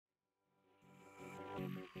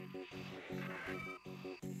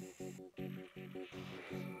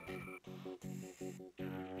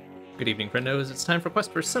Good evening, friendos. It's time for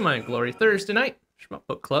Quest for Semi-Glory Thursday night. Shmup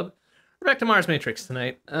Book Club. We're back to Mars Matrix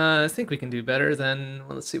tonight. I think we can do better than,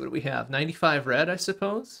 well, let's see, what do we have? 95 red, I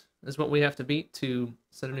suppose, is what we have to beat to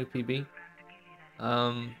set a new PB.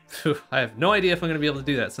 I have no idea if I'm going to be able to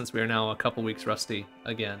do that since we are now a couple weeks rusty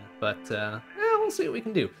again. But, we'll see what we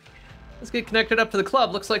can do. Let's get connected up to the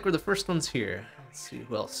club. Looks like we're the first ones here. Let's see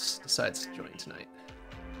who else decides to join tonight.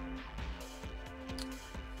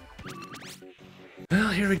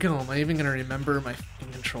 Well, here we go. Am I even going to remember my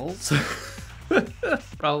fucking controls?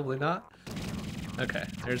 Probably not. Okay,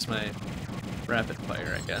 there's my rapid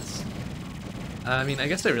fire, I guess. I mean, I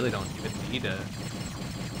guess I really don't even need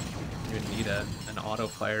an auto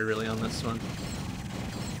fire really on this one.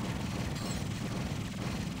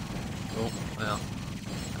 Oh, well.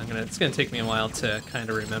 It's gonna take me a while to kind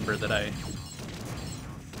of remember that I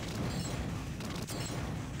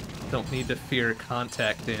don't need to fear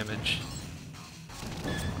contact damage.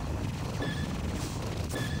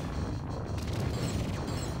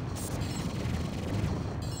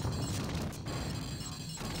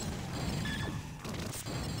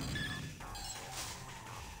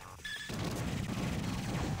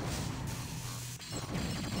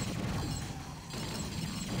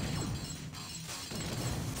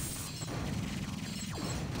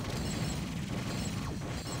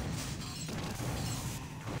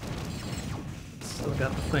 Still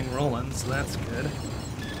got the thing rolling, so that's good.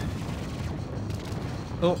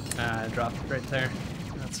 Oh, I dropped it right there.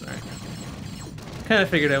 That's alright. Kind of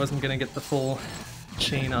figured I wasn't going to get the full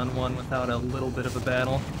chain on one without a little bit of a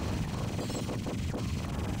battle.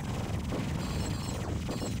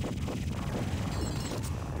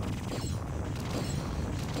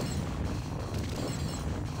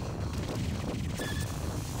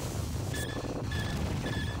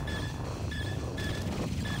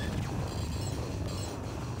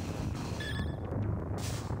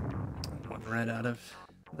 Right out of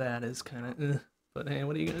that is kind of but hey,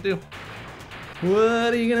 what are you gonna do?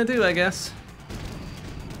 What are you gonna do, I guess?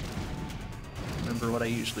 Remember what I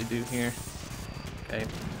usually do here. Okay,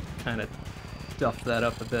 kind of duffed that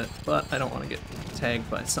up a bit, but I don't want to get tagged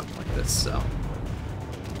by something like this, so.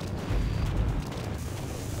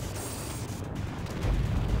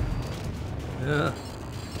 Yeah.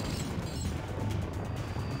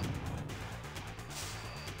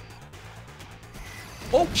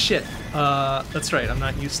 Oh, shit! That's right, I'm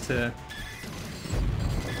not used to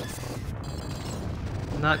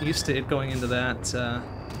it going into that,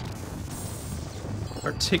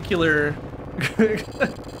 particular...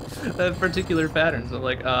 that particular pattern, so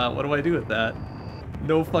like, what do I do with that?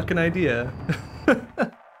 No fucking idea. I'm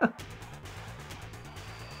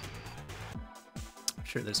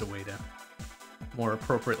sure there's a way to more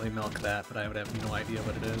appropriately milk that, but I would have no idea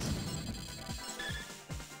what it is.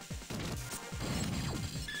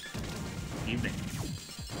 Evening.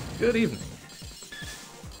 Good evening.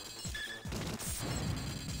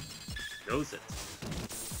 Goes it?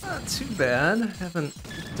 Not too bad. Haven't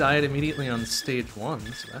died immediately on stage 1,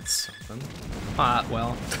 so that's something. Ah,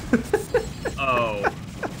 well. Oh.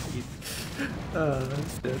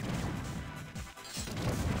 That's good.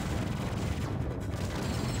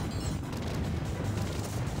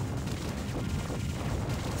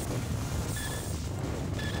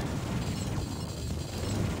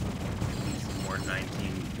 More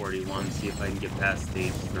 1941, see if I can get past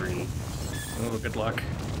stage 3. Oh, good luck.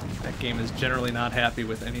 That game is generally not happy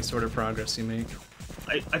with any sort of progress you make.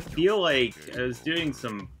 I feel like I was doing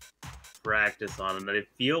some practice on it, and I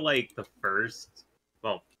feel like I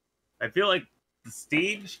feel like the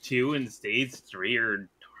stage 2 and stage 3 are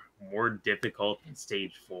more difficult than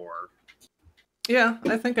stage 4. Yeah,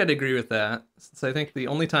 I think I'd agree with that. Since I think the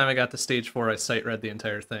only time I got to stage 4, I sight read the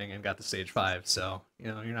entire thing and got to stage 5, so, you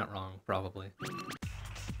know, you're not wrong, probably.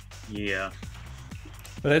 Yeah.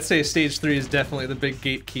 But I'd say stage 3 is definitely the big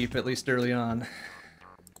gatekeep, at least early on.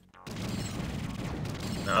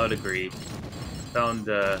 I would agree. Found,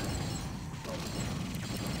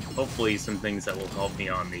 hopefully some things that will help me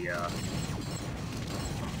on the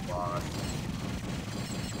boss.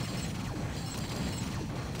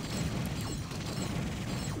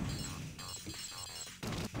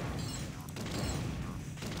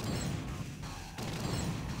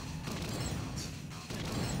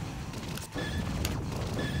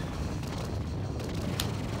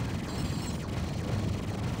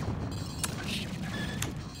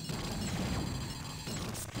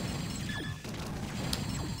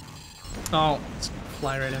 Oh, let's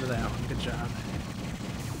fly right into that one. Good job.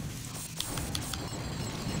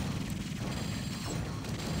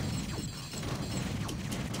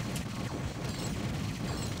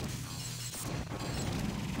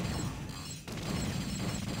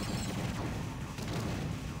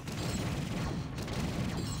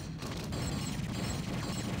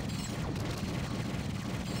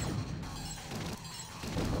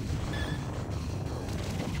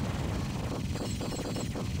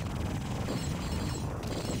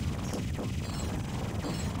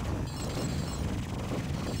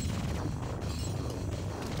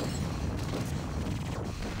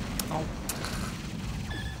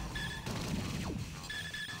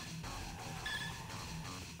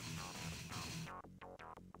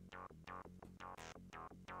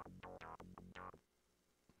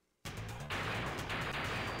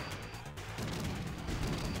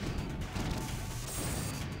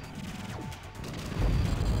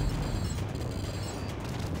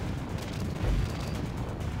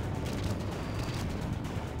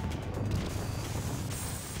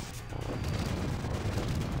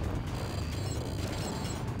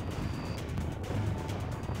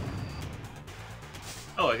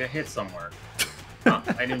 I got hit somewhere. Huh,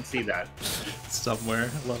 I didn't see that. Somewhere.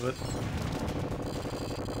 I love it.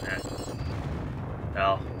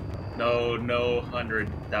 Well, no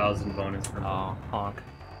 100,000 bonus for me. Oh, honk.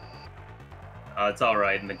 It's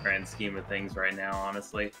alright in the grand scheme of things right now,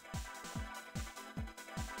 honestly.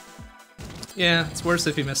 Yeah, it's worse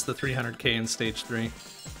if you miss the 300k in stage 3.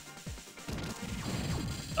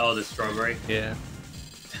 Oh, the strawberry? Yeah.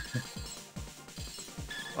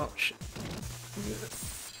 Oh, shit.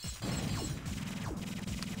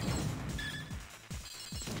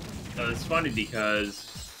 It's funny because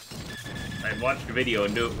I watched a video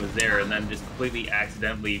and knew it was there, and then just completely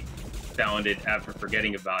accidentally found it after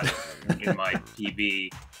forgetting about it in my PB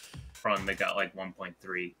from that got like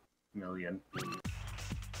 1.3 million.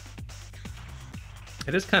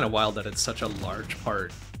 It is kind of wild that it's such a large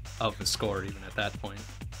part of the score, even at that point.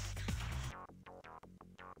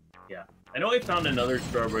 Yeah. I know I found another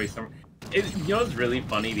strawberry somewhere. You know what's really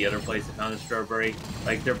funny? The other place I found a strawberry,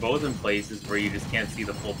 like, they're both in places where you just can't see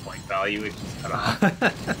the full point value. It's just cut off.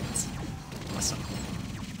 That's awesome.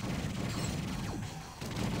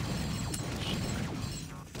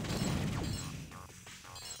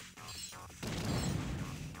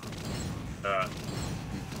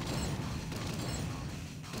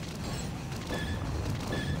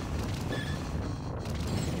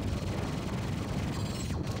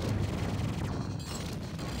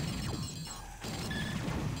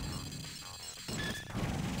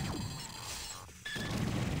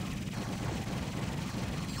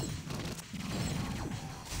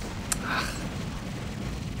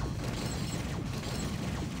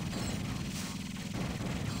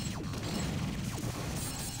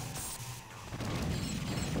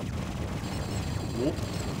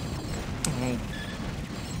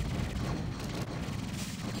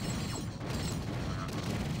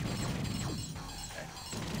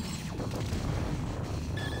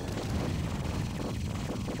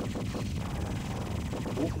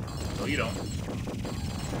 No, you don't.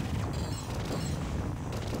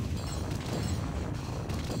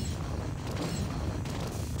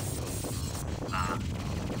 Ah.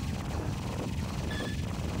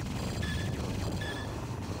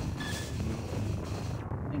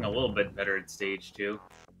 I think a little bit better at stage 2.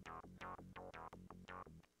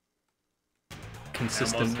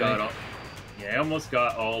 Consistent. I almost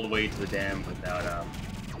got all the way to the dam without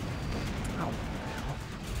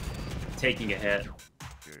taking a hit.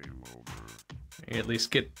 You at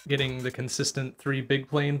least getting the consistent 3 big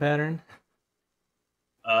plane pattern.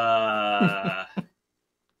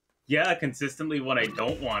 Yeah, consistently when I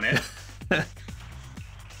don't want it.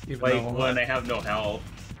 When I have no health.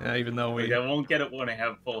 Yeah, even though I won't get it when I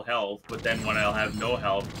have full health, but then when I'll have no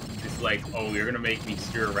health, it's like, oh, you're gonna make me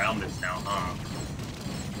steer around this now, huh?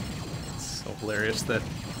 It's so hilarious that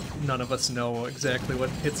none of us know exactly what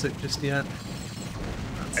hits it just yet.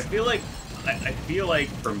 I feel like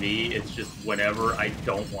for me, it's just whenever I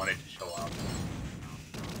don't want it to show up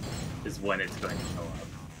is when it's going to show up.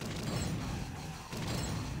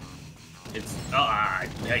 It's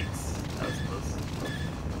yikes! That was close.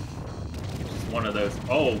 It's just one of those.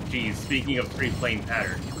 Oh, geez. Speaking of 3-plane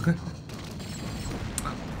pattern,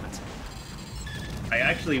 I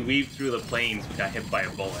actually weaved through the planes and got hit by a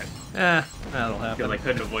bullet. That'll happen. Because I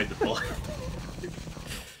couldn't avoid the bullet.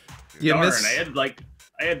 You Darn! miss...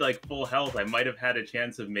 I had like full health. I might have had a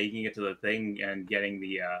chance of making it to the thing and getting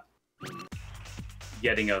the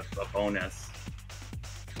getting a bonus.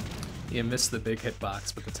 You miss the big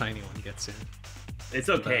hitbox, but the tiny one gets in. It's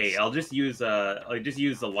okay. I'll just use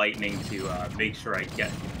the lightning to make sure I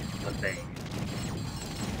get the thing.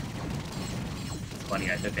 It's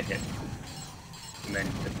funny. I took a hit and then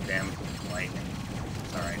took the damage with the lightning.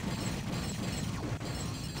 It's all right.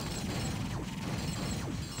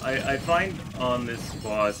 I find on this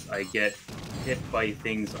boss I get hit by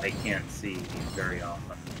things I can't see very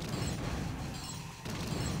often.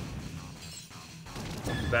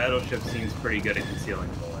 The battleship seems pretty good at concealing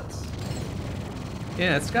bullets.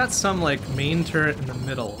 Yeah, it's got some, like, main turret in the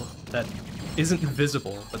middle that isn't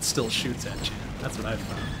visible, but still shoots at you. That's what I've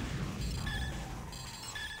found.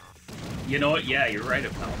 You know what? Yeah, you're right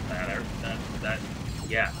about that.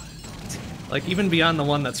 Yeah. Like, even beyond the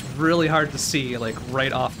one that's really hard to see, like,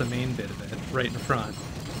 right off the main bit of it, right in front.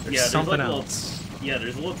 There's something else.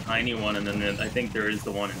 There's a little tiny one, and then I think there is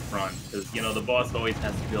the one in front, because, you know, the boss always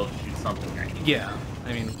has to be able to shoot something right. Yeah,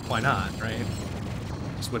 I mean, why not, right?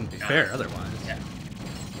 Just wouldn't be fair otherwise. Yeah.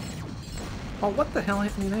 Oh, what the hell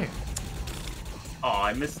hit me there? Oh,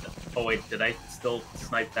 I missed it. Oh, wait, did I still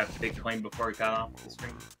snipe that big plane before it got off the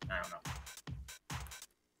screen? I don't know.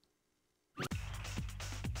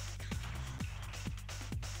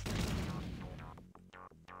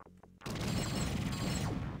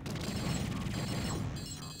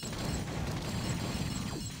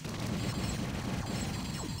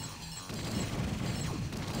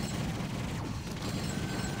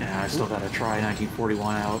 still gotta try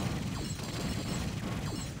 1941 out.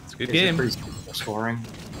 It's a good Is game. it pretty simple for scoring?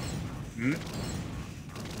 Hmm?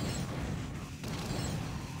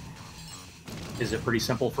 Is it pretty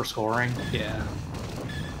simple for scoring? Yeah.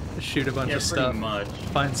 Just shoot a bunch Yeah, of pretty stuff. much.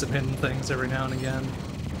 Find some hidden things every now and again.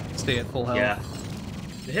 Stay at full health. Yeah.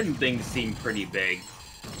 The hidden things seem pretty big.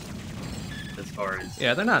 As far as...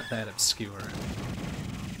 Yeah, they're not that obscure.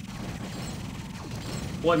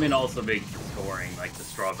 Well, I mean, also big scoring, like the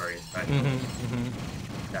strawberry especially.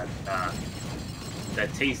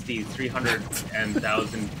 That tasty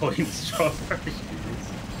 300,000 point strawberry.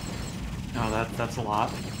 No, that's a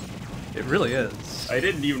lot. It really is. I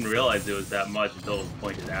didn't even realize it was that much until it was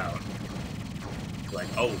pointed out. Like,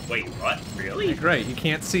 oh, wait, what? Really? Like, right, you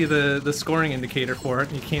can't see the scoring indicator for it,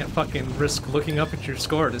 and you can't fucking risk looking up at your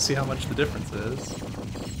score to see how much the difference is.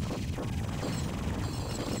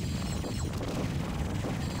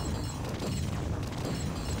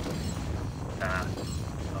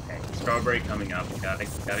 Okay. Strawberry coming up. Gotta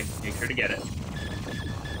make sure to get it.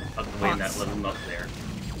 Tucked away in that little nook there.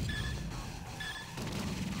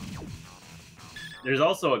 There's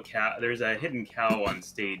also a cow. There's a hidden cow on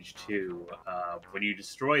stage 2. When you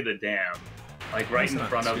destroy the dam, like right in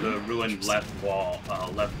front of the ruined left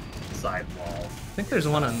side wall. I think there's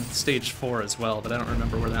one on stage 4 as well, but I don't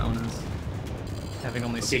remember where that one is. Having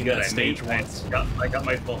only seen Good. that stage once. I got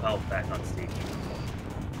my full health back on stage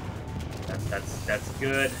 4. That's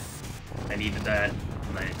good. I needed that.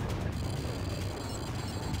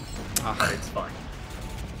 But it's fine.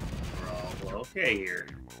 We're all okay here.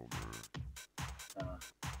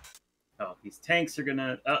 Oh, these tanks are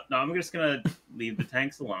gonna... no, I'm just gonna leave the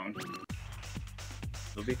tanks alone.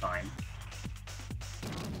 They'll be fine.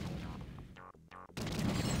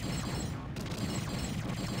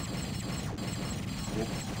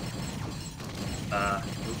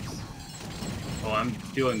 Oops. Oh, I'm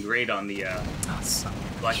doing great on the,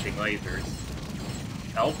 flashing lasers.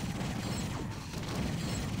 Help?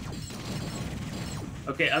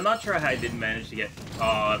 Okay, I'm not sure how I didn't manage to get...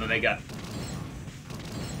 Oh, then I got...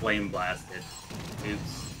 flame blasted.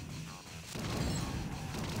 Oops.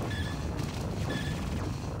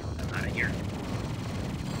 I'm out of here.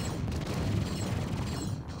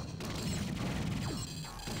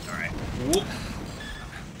 Alright. Whoop.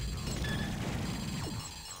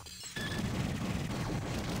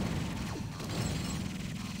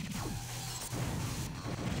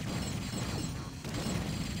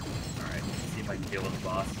 Alright, let's see if I can deal with the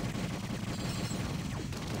boss.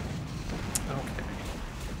 Okay.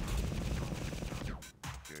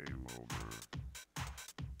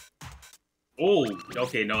 Oh,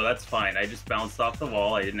 okay, no, that's fine. I just bounced off the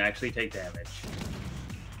wall. I didn't actually take damage.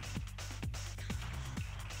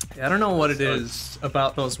 Yeah, I don't know what it is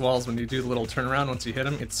about those walls when you do the little turnaround once you hit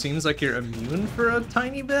them. It seems like you're immune for a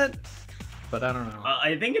tiny bit, but I don't know.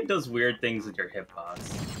 I think it does weird things with your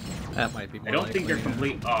hitbox. That might be more I don't likely, think they're yeah.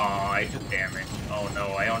 complete. Oh, I took damage. Oh no,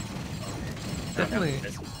 I don't. Okay.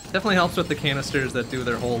 Definitely helps with the canisters that do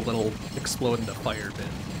their whole little explode into fire bit.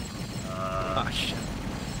 Ah, shit.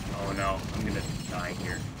 Oh no, I'm gonna die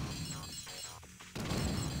here.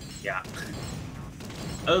 Yeah.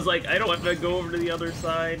 I was like, I don't want to go over to the other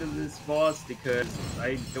side of this boss because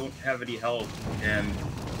I don't have any health, and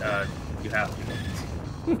you have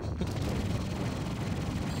to.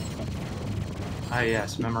 Ah,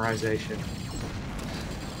 yes, memorization.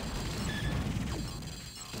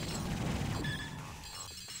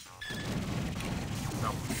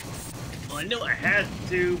 No. Well, I knew I had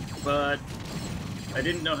to, but I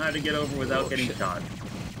didn't know how to get over without getting shot.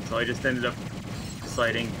 So I just ended up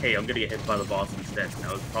deciding, hey, I'm gonna get hit by the boss instead. And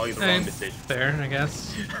that was probably the wrong decision. Fair, I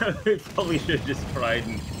guess. I probably should have just tried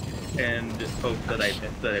and just hoped that I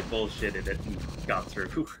bullshitted it and got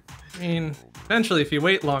through. I mean, eventually, if you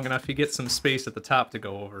wait long enough, you get some space at the top to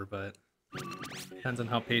go over, but depends on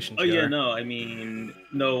how patient you are. Oh yeah, no, I mean,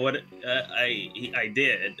 no, what I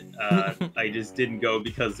did. I just didn't go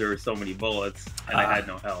because there were so many bullets and I had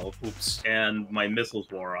no health. Oops. And my missiles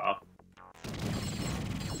wore off.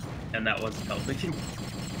 And that wasn't helping.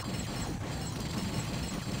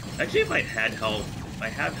 Actually, if I had health,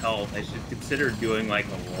 I should consider doing like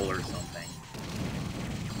a roll or something.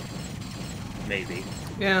 Maybe.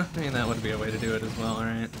 Yeah, I mean, that would be a way to do it as well,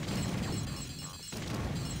 alright.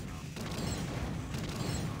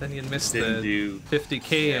 Then you'd miss the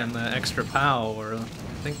 50k and the extra POW, or I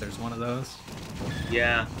think there's one of those.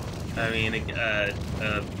 Yeah, I mean,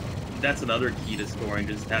 that's another key to scoring,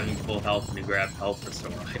 just having full health when you grab health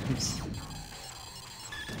restore items.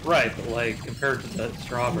 Right, but like, compared to the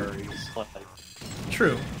strawberries, like...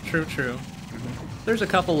 True. There's a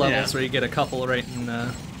couple levels where you get a couple right in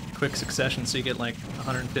quick succession, so you get like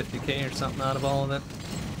 150k or something out of all of it.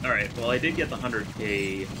 Alright, well I did get the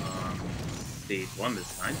 100k stage 1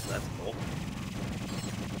 this time, so that's cool.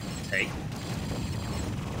 Take.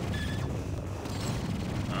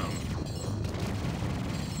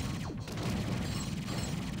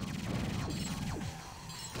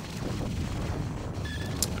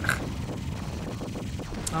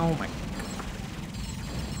 Oh my.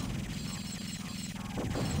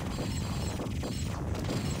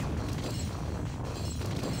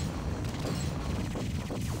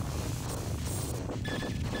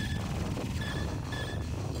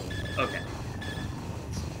 Okay.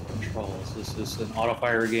 Controls. Is this an auto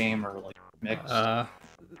fire game or like mixed?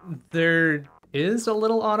 There is a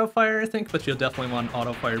little auto fire, I think, but you'll definitely want an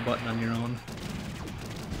auto fire button on your own.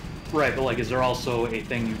 Right, but like, is there also a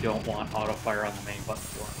thing you don't want auto fire on the main button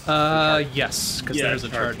for? Yes, because Yeah, there's a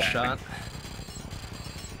charge back. shot.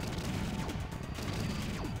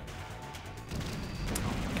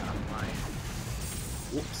 Oh my god, why?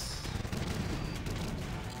 Whoops.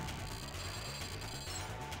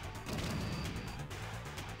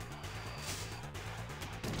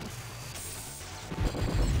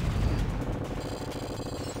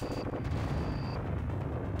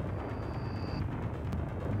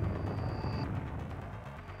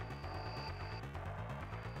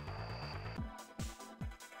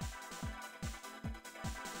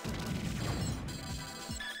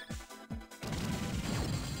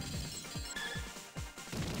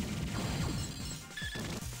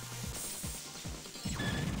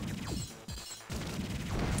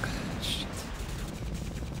 Shit.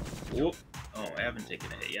 Whoop. Oh, I haven't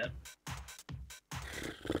taken a hit yet.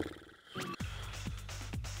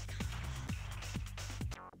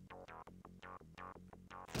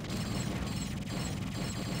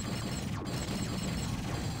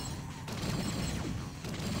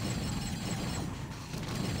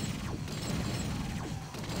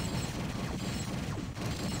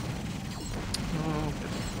 Oh, good.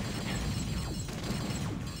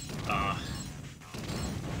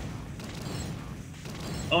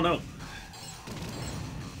 Oh no.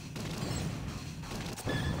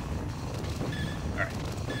 Alright.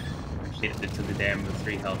 Shit it to the dam with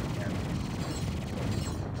 3 health again.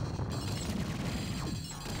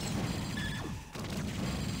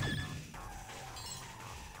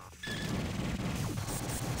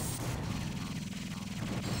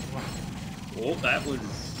 Oh, that was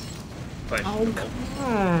questionable. come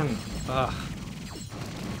on! Ugh.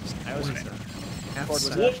 I was Poison. Half Board was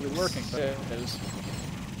second. actually working, but it was.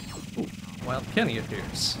 Wild Kenny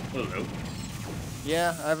appears. Hello.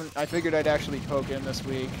 Yeah, I figured I'd actually poke in this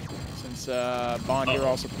week since Bond, you're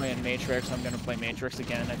also playing Matrix. I'm gonna play Matrix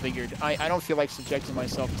again. I figured I don't feel like subjecting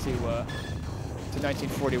myself to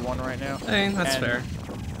 1941 right now. Hey, that's And fair.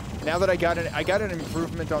 Now that I got an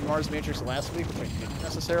improvement on Mars Matrix last week, which I didn't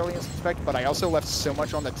necessarily expect, but I also left so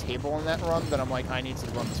much on the table in that run that I'm like, I need to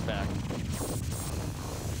run this back.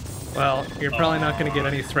 Well, you're probably not going to get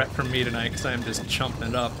any threat from me tonight because I'm just chumping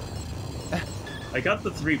it up. I got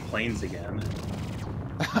the 3 planes again.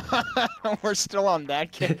 We're still on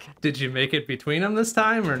that kick. Did you make it between them this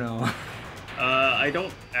time or no? I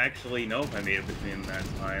don't actually know if I made it between that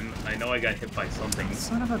time. I know I got hit by something,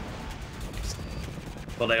 Son of a...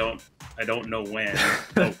 but I don't know when.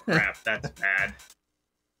 Oh crap, that's bad.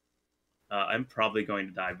 I'm probably going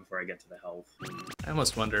to die before I get to the health. I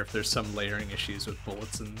almost wonder if there's some layering issues with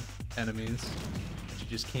bullets and enemies. That you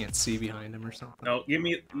just can't see behind them or something. No, give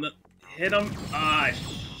me... Hit him! Ah,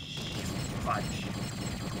 fudge.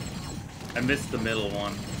 I missed the middle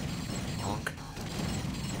one. Honk.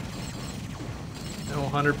 No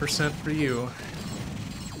 100% for you.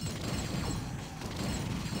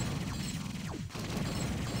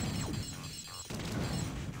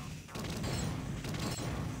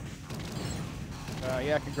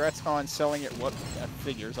 Yeah, congrats on selling it. What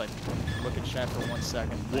figures? I look at chat for 1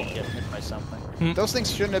 second and then get hit by something. Those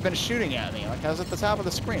things shouldn't have been shooting at me. Like I was at the top of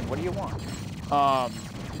the screen. What do you want?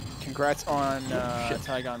 Congrats on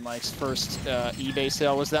Tygon Mike's first eBay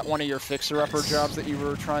sale. Was that one of your fixer-upper jobs that you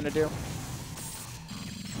were trying to do?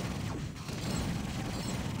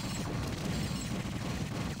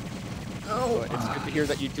 Oh, It's good to hear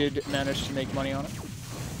that you did manage to make money on it.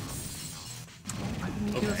 Why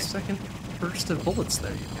didn't you get a second burst of bullets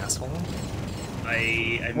there, you asshole?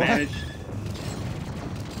 I managed...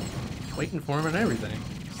 Waiting for him and everything.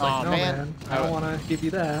 It's like, Aw, no, man. I don't want to give you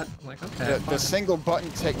that. I'm like, okay, The fine. single button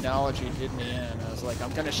technology did me in. I was like,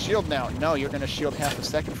 I'm gonna shield now. No, you're gonna shield half a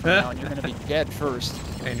second from now, and you're gonna be dead first.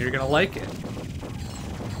 And you're gonna like it.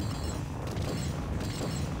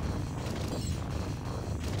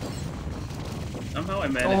 Somehow I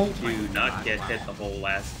managed to not get hit the whole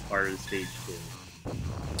last part of stage 2.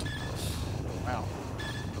 Wow.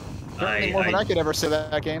 Certainly more than I could ever say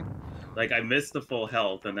that game. Like, I missed the full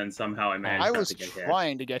health, and then somehow I managed not to get hit. I was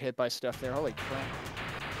trying to get hit by stuff there. Holy crap.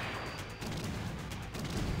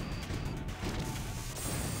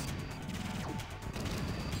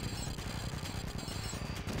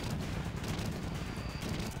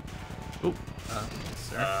 Oh,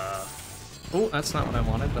 oh, that's not what I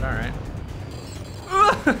wanted, but all right.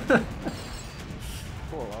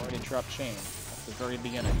 Cool, already dropped chain at the very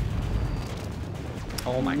beginning.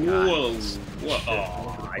 Oh my god. Whoa, whoa.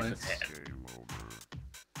 Oh, I just hit.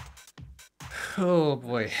 Oh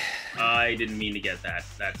boy. I didn't mean to get that.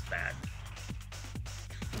 That's bad.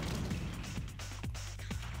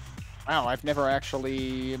 Wow, I've never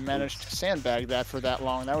actually managed to sandbag that for that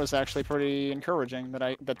long. That was actually pretty encouraging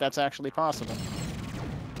that that's actually possible.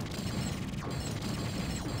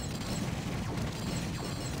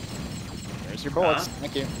 There's your bullets.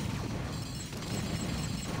 Thank you.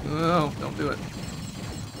 Oh, don't do it.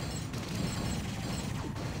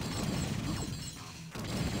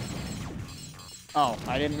 Oh,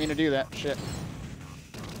 I didn't mean to do that. Shit.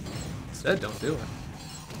 Said don't do it.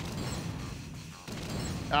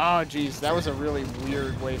 Oh, jeez, that was a really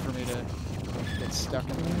weird way for me to get stuck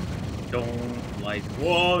in there. Don't like.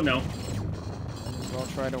 Whoa, no. Might as well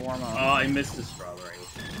try to warm up. Oh, I missed the strawberry.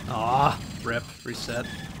 Aw, rip, reset.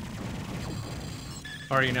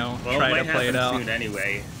 Or, you know, Well, try it to might play it happen out. soon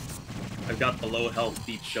anyway. I've got the low health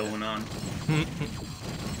beats going on.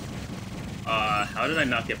 How did I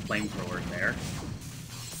not get flamethrower there?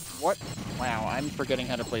 What? Wow, I'm forgetting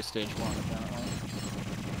how to play stage 1, apparently.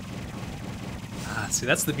 Ah, see,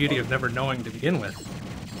 that's the beauty of never knowing to begin with.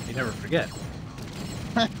 You never forget.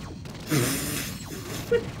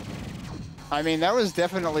 I mean, that was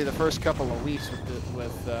definitely the first couple of weeks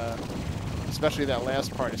with especially that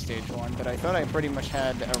last part of stage 1, but I thought I pretty much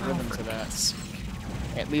had a rhythm to that.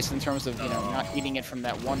 At least in terms of, you know, not eating it from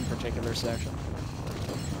that one particular section.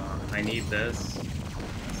 I need this.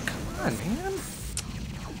 Come on, man.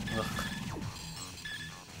 Ugh.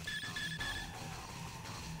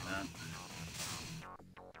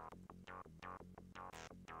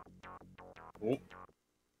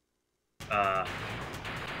 Oh.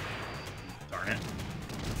 Darn it.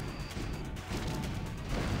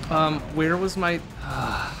 Where was my...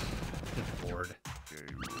 Good lord.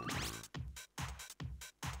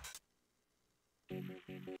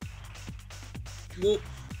 Whoa.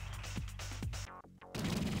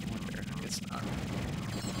 Wonder, it's not.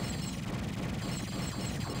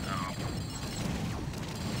 Oh.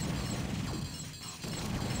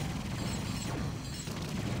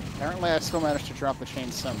 Apparently I still managed to drop the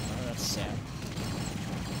chain somehow. That's sad.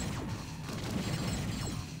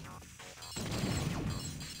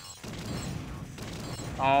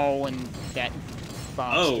 Oh, and that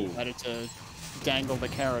box decided to dangle the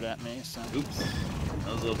carrot at me, so... Oops.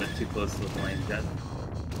 That was a little bit too close to the flame jet.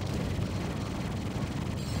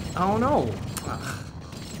 Oh no! Ugh.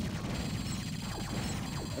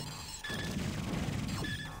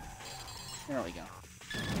 There we go.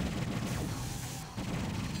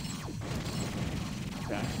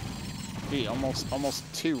 Okay. Gee, almost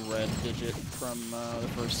 2 red digit from the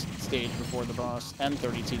first stage before the boss, and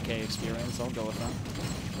 32k experience. I'll go with that.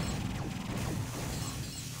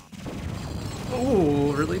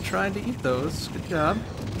 Oh, really tried to eat those. Good job.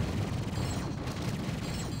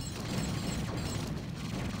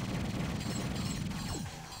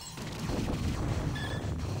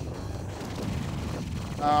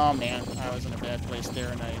 Oh man, I was in a bad place there,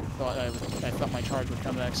 and I thought my charge would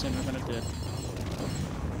come back sooner than it did.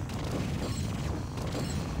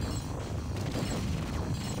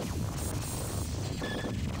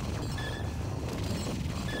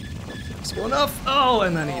 Just enough. Oh,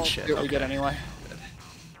 and then eat shit. See what we Okay. get anyway. Good.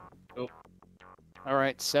 Oh. All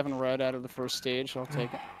right, 7 red out of the first stage. I'll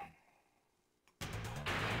take it.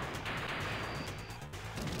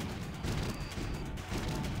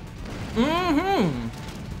 Mm-hmm.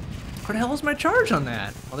 What the hell was my charge on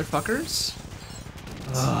that, motherfuckers?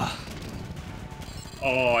 Ugh.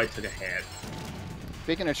 Oh, I took a hit.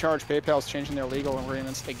 Speaking of charge, PayPal's changing their legal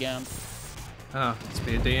agreements again. Oh, it's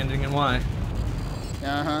be a day ending in Y.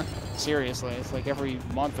 Uh-huh. Seriously, it's like every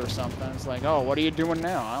month or something. It's like, oh, what are you doing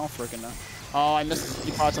now? I don't freaking know. Oh, I missed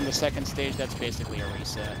the teapots on the second stage. That's basically a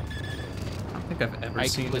reset. I don't think I've ever I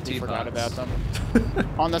seen the completely teapots. forgot about them.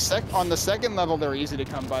 on the second level, they're easy to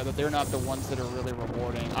come by, but they're not the ones that are really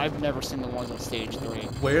rewarding. I've never seen the ones on stage 3.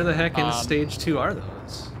 Where the heck in stage 2 are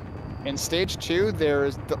those? In stage 2,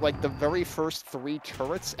 there's like the very first 3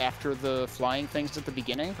 turrets after the flying things at the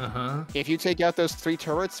beginning. Uh-huh. If you take out those 3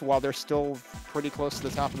 turrets while they're still pretty close to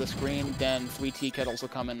the top of the screen, then 3 tea kettles will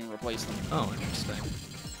come in and replace them. Oh, interesting.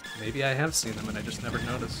 Maybe I have seen them and I just never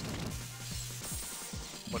noticed.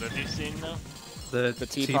 What have you seen now? The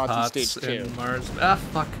teapots in stage 2. in Mars. Ah,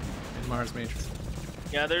 fuck. In Mars Matrix.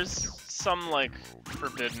 Yeah, there's some like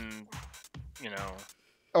forbidden, you know.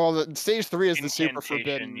 Oh, the stage 3 is the super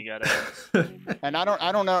forbidden. You gotta. And I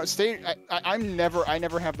don't know. I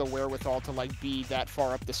never have the wherewithal to like be that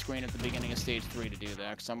far up the screen at the beginning of stage 3 to do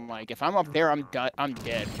that. Cause I'm like, if I'm up there, I'm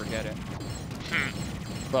dead. Forget it.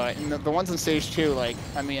 But in the ones in stage 2, like,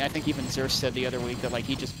 I mean, I think even Zeus said the other week that like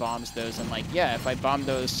he just bombs those, and like, yeah, if I bomb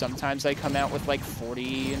those, sometimes I come out with like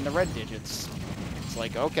 40 in the red digits. It's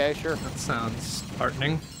like, okay, sure. That sounds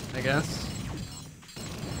heartening, I guess.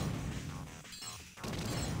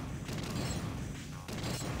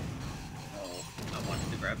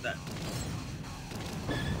 Grab that.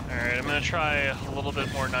 Alright, I'm gonna try a little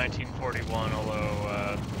bit more 1941,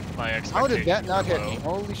 although my expectations How did that not are hit low. me?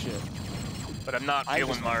 Holy shit. But I'm not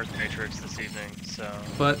feeling Mars Matrix this evening, so...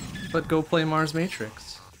 But go play Mars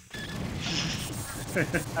Matrix.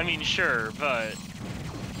 I mean, sure, but...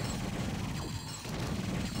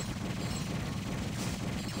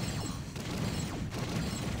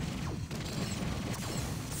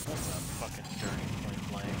 That's a fucking dirty point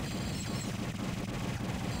blank.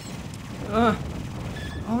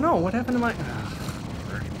 Oh no, what happened to my...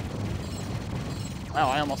 Wow,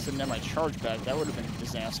 I almost didn't have my charge back. That would have been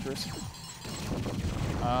disastrous.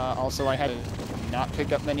 Also, I had to not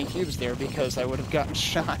pick up many cubes there because I would have gotten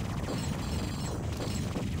shot.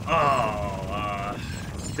 Oh,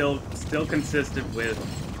 still consistent with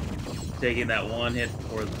taking that one hit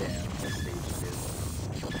before the damn stage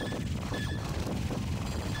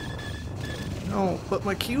 2. No, but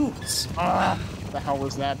my cubes! The hell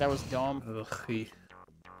was that? That was dumb. Ugh.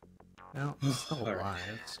 Well, I'm still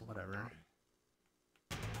alive, so whatever.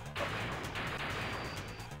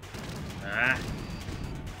 Ah.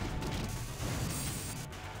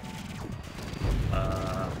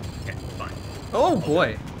 Okay, fine. Oh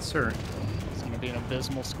boy, sir. It's gonna be an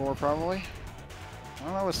abysmal score, probably.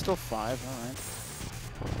 Well, that was still 5, alright.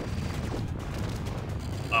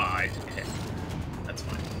 Ah, I took a hit. That's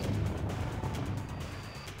fine.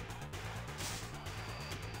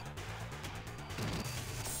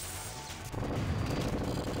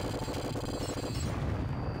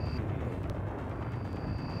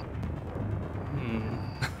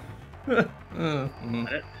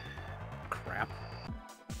 Got it. Crap.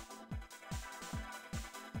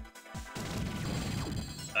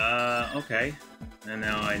 Okay. And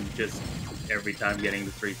now I'm just every time getting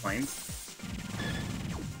the 3 planes.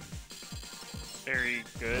 Very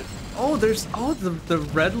good. Oh, there's the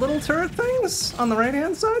red little turret things on the right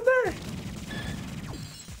hand side there.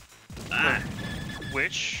 Ah.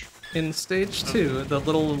 Which? In stage 2, the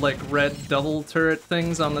little like red double turret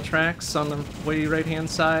things on the tracks on the way right hand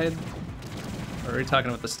side. Or are we talking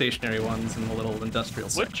about the stationary ones in the little industrial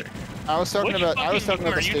sector? I was talking about. I was talking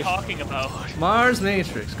about the station. What are you station. talking about? Mars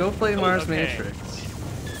Matrix. Go play Mars okay. Matrix.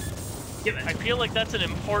 I feel like that's an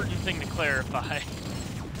important thing to clarify.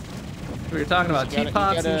 We were talking about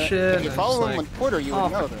teapots and shit. If you follow him on Twitter, you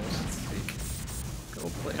would know this. Go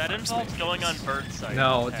play That Mars involves Matrix. going on bird site.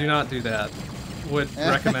 No, okay. do not do that. Would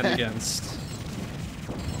recommend against.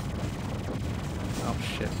 Oh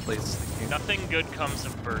shit, please. Thank you. Nothing good comes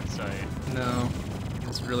of bird site. No,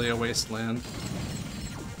 it's really a wasteland.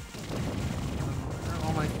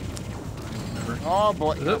 Oh my. Whatever. Oh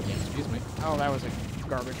boy. Oop, excuse me. Oh, that was a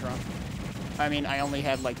garbage run. I mean, I only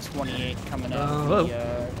had like 28 coming out of Oh.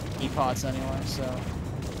 the E-pods anyway, so.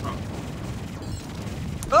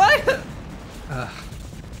 Alright.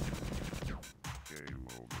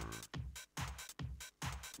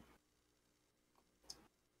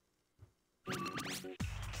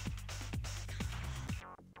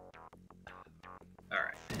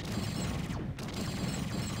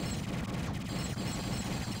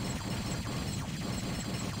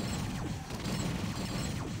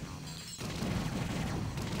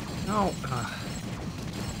 No.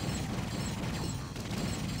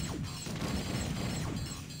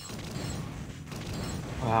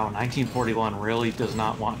 Wow, 1941 really does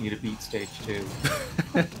not want you to beat stage 2.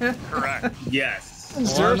 Correct. Yes.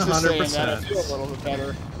 Zeus is saying 100%. that. I feel a little bit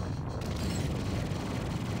better.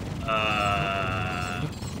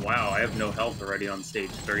 Wow, I have no health already on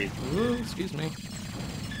stage 3. Ooh, excuse me.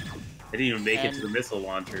 I didn't even make it to the missile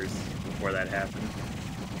launchers before that happened.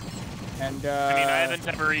 And I mean, I haven't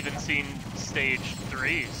ever even seen stage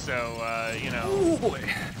 3, so you know. Oh boy.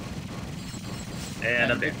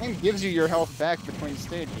 And a the bit. game gives you your health back between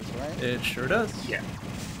stages, right? It sure does. Yeah.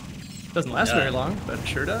 Doesn't last very long, but it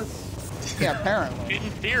sure does. Yeah, apparently. In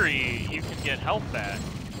theory, you can get health back.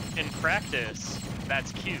 In practice,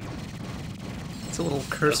 that's cute. It's a little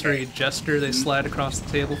cursory gesture they slide across the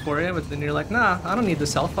table for you, but then you're like, nah, I don't need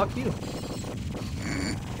this health, fuck you.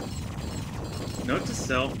 Note to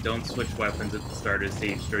self, don't switch weapons at the start of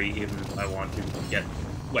stage 3, even if I want to get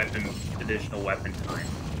additional weapon time.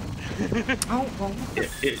 Oh, well.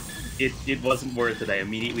 It wasn't worth it. I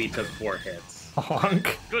immediately took 4 hits.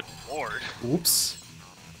 Honk. Good lord. Oops.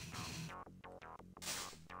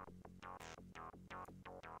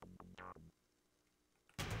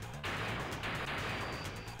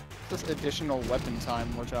 This additional weapon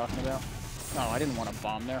time we're talking about. No, I didn't want a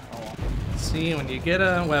bomb there. Oh well. See, when you get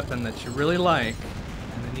a weapon that you really like,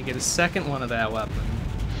 and then you get a second one of that weapon,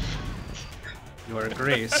 you are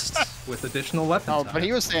graced with additional weapon Oh, time. but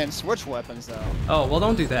he was saying switch weapons though. Oh, well,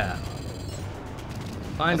 don't do that.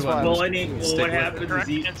 Find That's why one. I was Well, I mean, and well, stick what with it. happens The is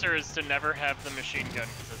correct answer is to never have the machine gun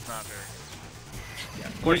because it's not very good.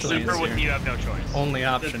 Or Fortunately, super it's when your you have no choice. only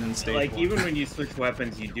option in stage like, 1. even when you switch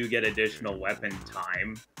weapons, you do get additional weapon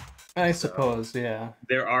time. I suppose, yeah.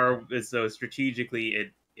 There are, so strategically,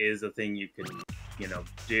 it is a thing you can,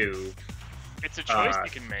 do. It's a choice you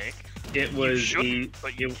can make. It was shouldn't,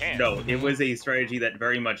 but you can. No, it was a strategy that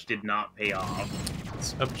very much did not pay off.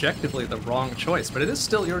 It's objectively the wrong choice, but it is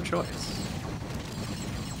still your choice.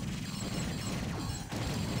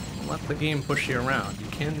 Let the game push you around. You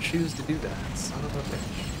can choose to do that, son of a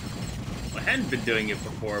bitch. I hadn't been doing it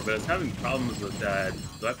before, but I was having problems with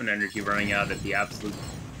weapon energy running out at the absolute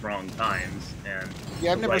wrong times. And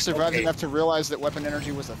Yeah, I've never like, survived okay. enough to realize that weapon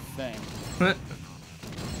energy was a thing.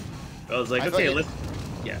 I was like, I okay, thought let's.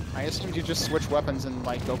 Yeah. I assumed you just switch weapons and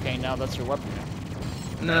like, okay, now that's your weapon.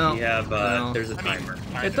 No, You have, no. there's a timer.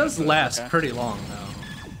 It does last Okay. pretty long, though.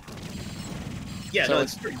 Yeah, So no,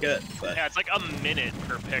 it's- it's pretty good. But Yeah, it's like a minute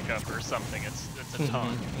per pickup or something. It's a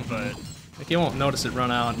ton, but Like, you won't notice it run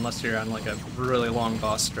out unless you're on, like, a really long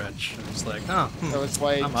boss stretch. And it's like, oh, So it's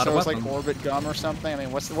like, I'm out of weapon. orbit gum or something. I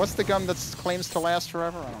mean, what's the gum that claims to last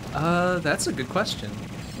forever? I don't know. That's a good question.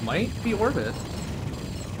 Might be Orbit.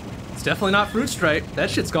 It's definitely not Fruit Stripe. That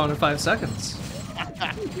shit's gone in 5 seconds.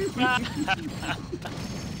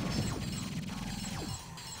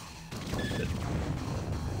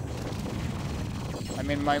 I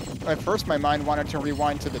mean, at first my mind wanted to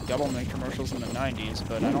rewind to the Doublemint commercials in the '90s,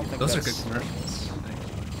 but I don't think Those are that's... good commercials.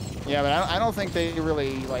 Yeah, but I don't think they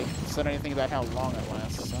really like said anything about how long it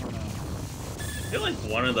lasts. I don't know. I feel like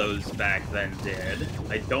one of those back then did.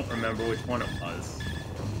 I don't remember which one it was.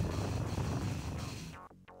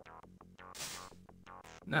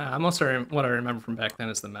 Nah, most of what I remember from back then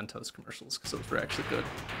is the Mentos commercials, because those were actually good.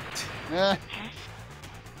 Eh.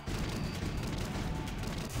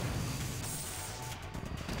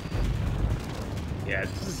 Yeah,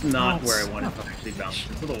 this is not Oh, where I want son of to a actually bitch. bounce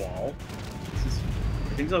into the wall.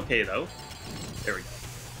 Everything's okay though. There we go.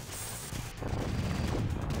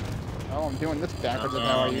 Oh, I'm doing this backwards of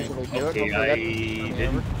how I usually do okay, it. I Hopefully that-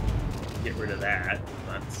 didn't get rid of that.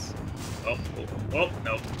 That's. Oh,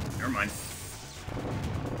 no, never mind.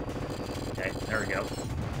 Okay, there we go.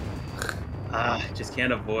 Just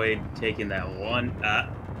can't avoid taking that one.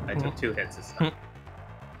 I took 2 hits this time.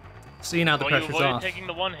 See, now the well, you pressure's avoided off. taking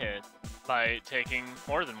the one hit by taking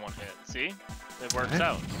more than one hit. See, it works Right.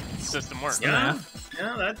 out. The system works. Yeah,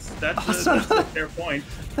 yeah, that's Awesome. a fair point.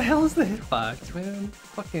 What the hell is the hitbox, man?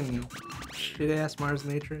 Fucking shit-ass Mars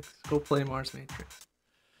Matrix. Go play Mars Matrix.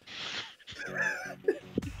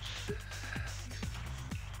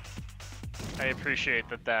 I appreciate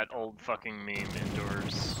that old fucking meme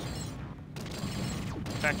endures.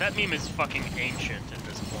 In fact, that meme is fucking ancient at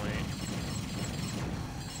this point.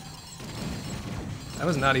 I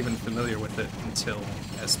was not even familiar with it until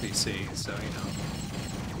SBC, so,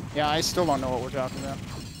 Yeah, I still don't know what we're talking about.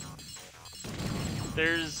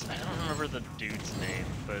 There's, I don't remember the dude's name,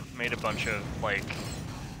 but made a bunch of, like,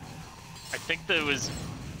 I think that it was,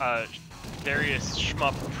 various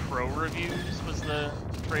Shmup Pro reviews was the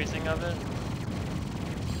phrasing of it.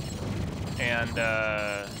 And,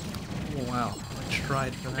 Oh, wow. I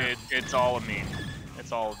tried for that. it's all a meme.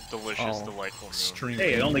 It's all delicious, All delightful meme. Stream.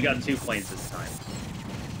 Hey, I only got 2 planes this time.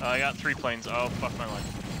 I got 3 planes. Oh, fuck my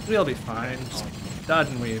life. We'll be fine. Just dodge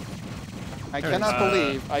and weave. I There it cannot is.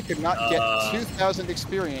 believe I could not get uh, 2,000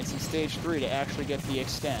 experience in stage 3 to actually get the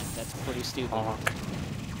extent. That's pretty stupid. Honk.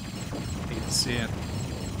 Hate to see it.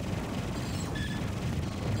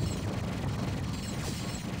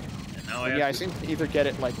 And now But I yeah, I have to, seem to either get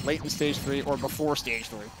it like late in stage 3 or before stage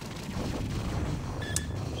 3.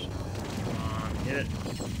 hit it.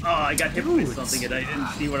 Oh, I got hit by something and I didn't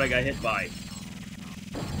see what I got hit by.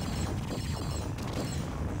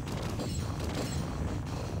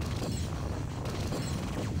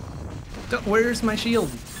 Where's my shield?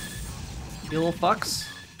 You little fucks.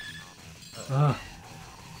 Ugh.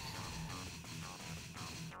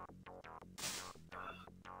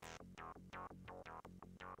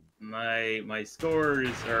 My scores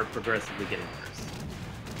are progressively getting worse.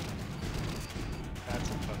 That's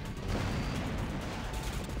a fucking.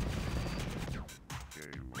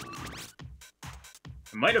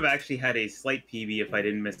 I might have actually had a slight PB if I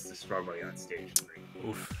didn't miss the strawberry on stage 3.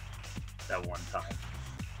 Oof. That one time.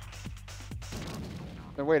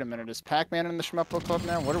 So wait a minute, is Pac-Man in the Shmup Book Club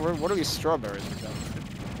now? What are these strawberries we're doing?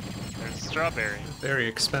 There's strawberry. Very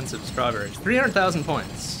expensive strawberries. 300,000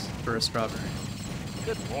 points for a strawberry.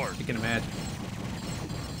 Good lord. You can imagine.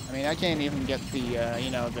 I mean, I can't even get the, you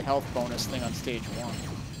know, the health bonus thing on stage 1.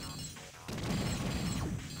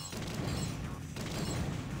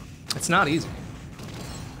 It's not easy.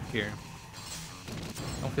 Here.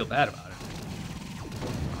 Don't feel bad about it.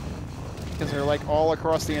 Because they're like all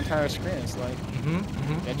across the entire screen. It's like,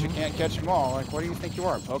 Mm-hmm. you can't catch them all. Like, what do you think you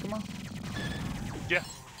are, Pokemon? Yeah,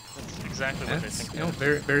 that's exactly what they It's, think. you know,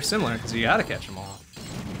 very, very similar, because you gotta catch them all.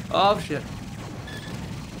 Oh, shit.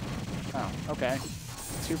 Oh, okay.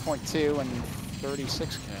 2.2 and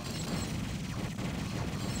 36k.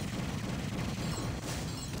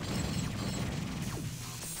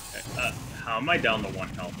 How am I down to 1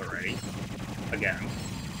 health already? Again.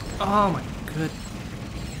 Oh my good.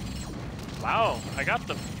 Wow, I got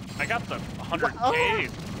the 100k. Oh, hit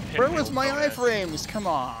where meal was my bonus. iframes? Come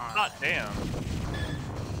on. God damn. My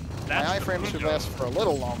That's the iframes should mojo. last for a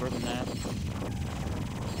little longer than that.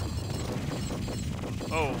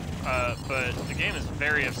 Oh, but the game is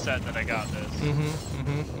very upset that I got this.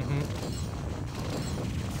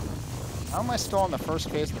 How am I still on the first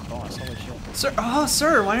phase of the boss? Holy shit. Sir, oh,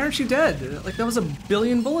 sir, why aren't you dead? Like, that was a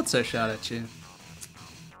billion bullets I shot at you.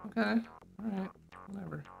 Okay, alright,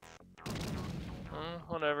 whatever.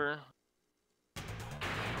 Whatever.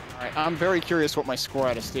 Alright, I'm very curious what my score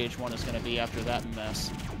out of stage 1 is going to be after that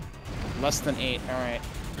mess. Less than 8. Alright,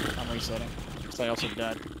 I'm resetting. Because I also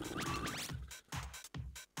died.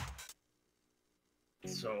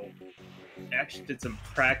 So, I actually did some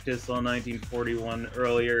practice on 1941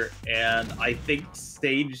 earlier, and I think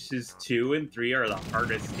stages 2 and 3 are the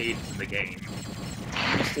hardest stages in the game.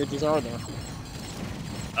 How many stages are there?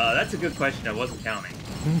 That's a good question. I wasn't counting.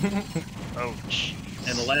 Oh, jeez.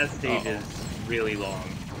 And the last stage is really long.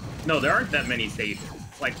 No, there aren't that many stages.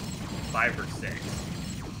 It's like 5 or 6.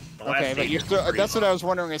 The last Okay, but stage you're is still, pretty that's what I long. was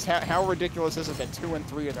wondering is how ridiculous is it that 2 and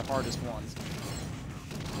 3 are the hardest ones?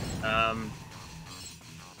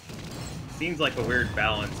 Seems like a weird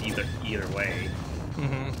balance either way.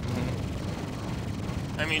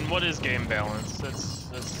 I mean, what is game balance? That's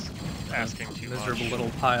asking too much. Miserable little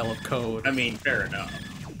pile of code. I mean, fair enough.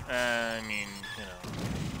 I mean, you know.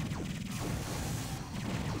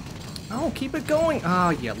 Oh, keep it going! Oh,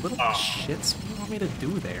 you little Oh. shits. What do you want me to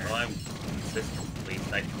do there? Well, I'm consistent, at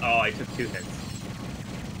least. I took 2 hits.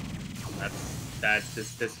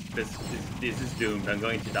 This is doomed. I'm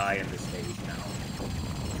going to die in this stage now.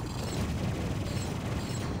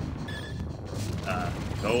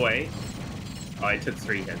 Go away. Oh, I took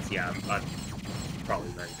 3 hits. Yeah, I'm probably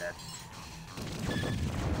very dead.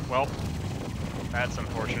 Well, that's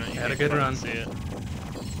unfortunate. You Had a can't good fucking run. See it.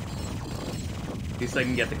 At least I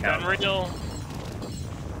can get the count. Unreal.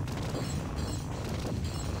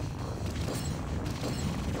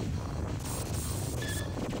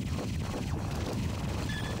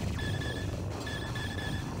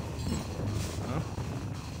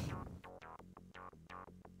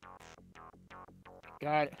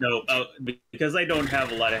 Got it. No, because I don't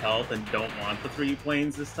have a lot of health and don't want the 3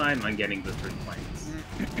 planes this time, I'm getting the 3 planes.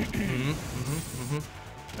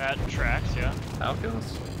 That tracks, yeah. How it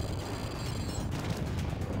goes.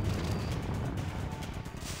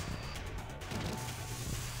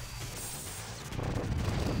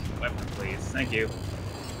 Weapon, please. Thank you.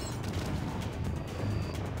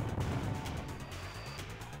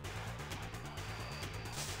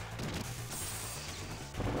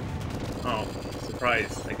 Oh,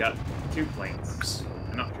 surprise. I got 2 planes.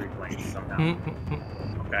 Not 3 planes, somehow.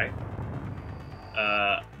 Okay.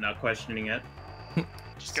 Not questioning it.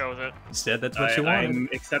 Just go with it. You said that's what you wanted. I'm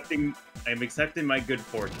accepting my good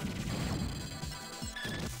fortune.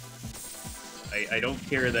 I don't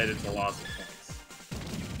care that it's a loss of points.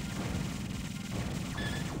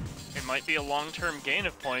 It might be a long-term gain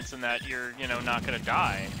of points in that you're, you know, not going to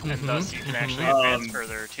die, and thus you can actually Mhm. advance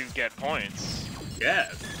further to get points.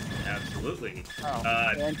 Yes, absolutely. absolutely.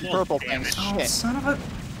 Oh, and well, purple damn things. it. Oh, Shit. son of a...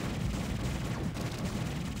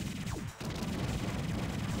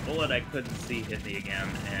 Bullet I couldn't see hit me again,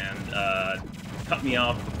 and cut me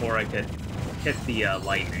off before I could hit the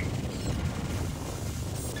lightning.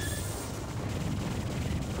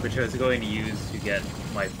 Which I was going to use to get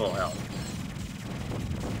my full health.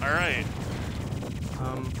 Alright.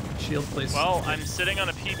 Shield, please. Well, I'm sitting on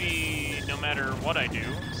a PB no matter what I do,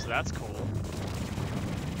 so that's cool.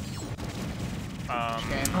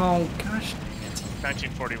 Okay. Oh, gosh dang it.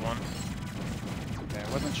 1941. Okay,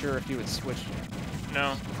 I wasn't sure if you had switched.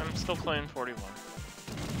 No, I'm still playing 41.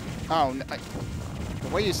 Oh, the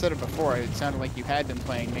way you said it before, it sounded like you had been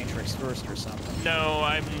playing Matrix first or something. No,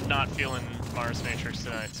 I'm not feeling Mars Matrix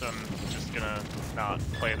tonight, so I'm just gonna not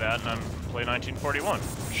play that, and I'm play 1941,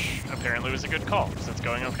 which apparently was a good call, because it's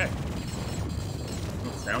going okay.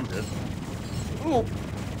 Well, sounds good. Oh.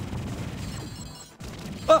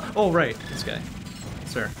 Oh, right. This guy.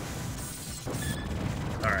 Sir.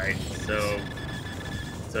 Alright, so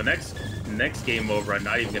next game over, I'm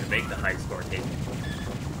not even gonna make the high score table.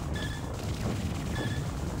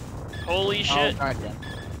 Holy shit! Oh, God, yeah.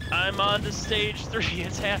 I'm on to stage 3,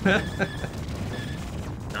 it's happening.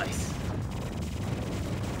 Nice.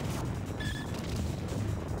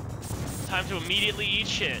 Time to immediately eat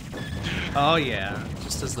shit. Oh, yeah.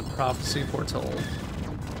 Just as the prophecy foretold.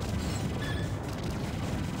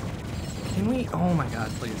 Can we... Oh, my God,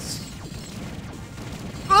 please.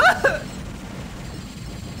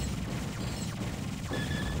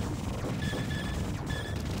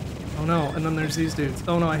 Oh, no. And then there's these dudes.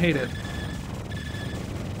 Oh, no, I hate it.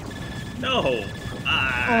 No! Oh,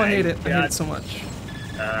 I hate it. I hate it so much.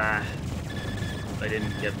 I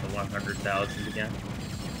didn't get the 100,000 again.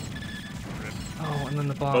 Oh, and then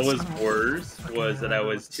the boss. What was Oh, worse fucking was that I hell,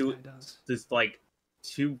 was this guy does.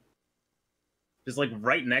 just like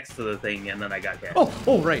right next to the thing, and then I got hit.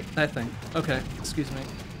 Oh, right. That thing. Okay. Excuse me.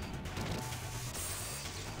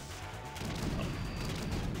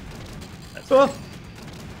 That's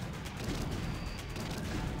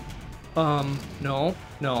Oh!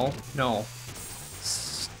 No.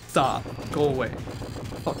 Stop. Go away.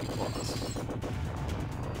 Fucking claws.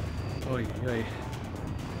 Oy, oy.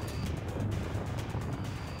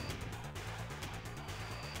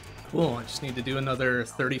 Cool, I just need to do another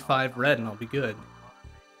 35 red and I'll be good.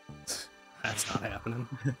 That's not happening.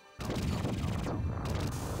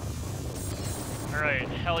 Alright,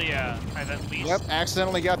 hell yeah. I've at least... Yep,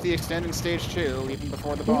 accidentally got the extended stage 2, even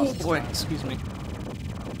before the boss. Oh this boy, time. excuse me.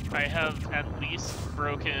 I have at least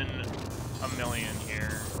broken 1,000,000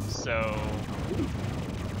 here, so...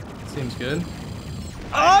 Seems good.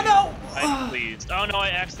 Oh no! I'm pleased. Oh no, I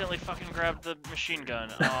accidentally fucking grabbed the machine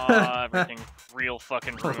gun. Aw, everything real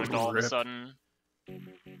fucking ruined all of a Rip. sudden.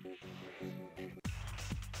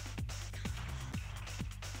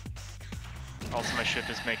 Also, my ship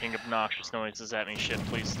is making obnoxious noises at me. Shit,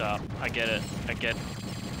 please stop. I get it. I get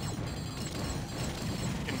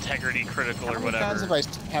integrity critical How or many times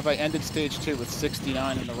whatever. have I ended stage 2 with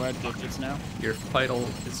 69 in the red digits now? Your vital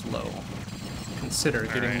is low. Consider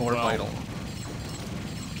getting Alright, more well, vital.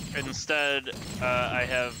 Instead, I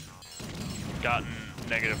have gotten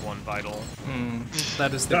 -1 vital.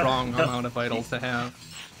 That is the wrong amount of vital to have.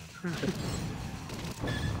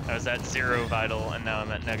 I was at 0 vital, and now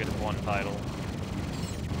I'm at -1 vital.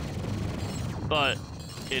 But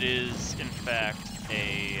it is, in fact,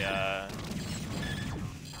 a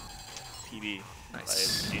PB Nice.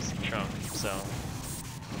 by a decent chunk. So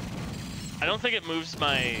I don't think it moves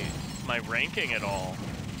my ranking at all.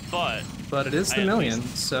 But But it is I the at million,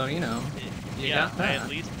 least- so you know. You yeah, got I that. at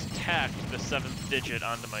least tacked the 7th digit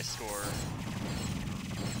onto my score.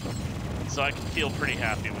 So I can feel pretty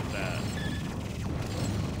happy with that.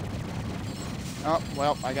 Oh,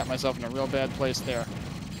 well, I got myself in a real bad place there.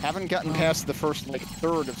 Haven't gotten past the first, like,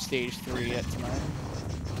 third of stage 3 yet tonight.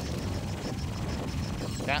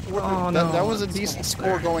 That was a it's decent almost score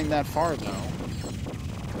there. going that far, though.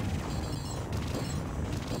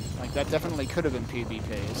 Like, that definitely could have been PB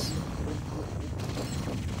pace.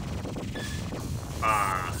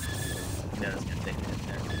 Ah. Yeah, it's gonna take a hit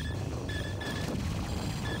there.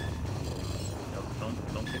 Nope,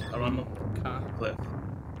 don't get caught on the Okay. cliff.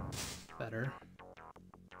 Better.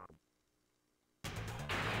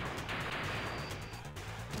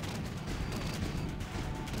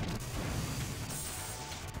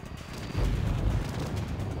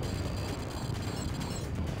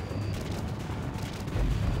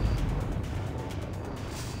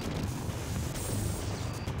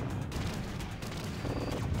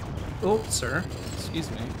 Oh, sir. Excuse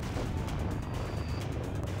me.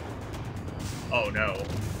 Oh no.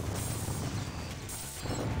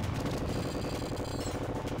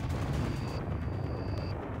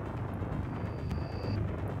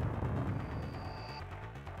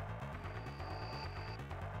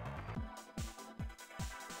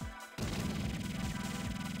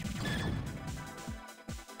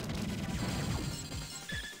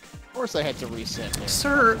 course I had to reset there.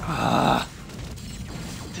 Sir!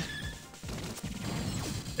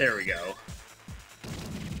 There we go.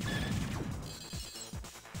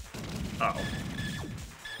 Oh.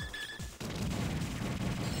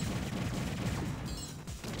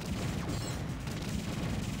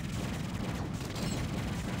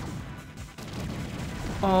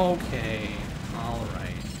 Okay.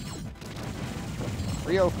 Alright.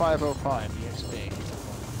 30505 EXP.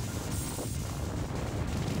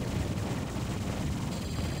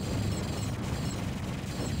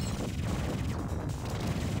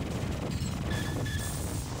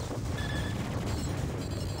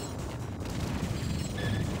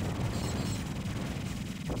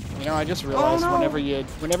 You know, I just realized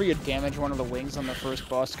whenever you damage one of the wings on the first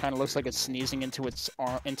boss, it kind of looks like it's sneezing into its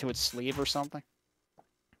sleeve or something.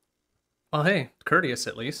 Well, hey, courteous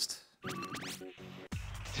at least.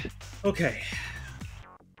 Okay.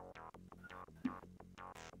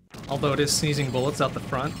 Although it is sneezing bullets out the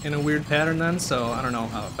front in a weird pattern then, so I don't know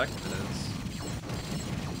how effective it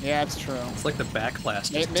is. Yeah, it's true. It's like the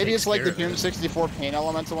backblast. Maybe it's like the Doom 64 Pain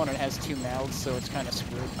Elemental one. It has two mouths, so it's kind of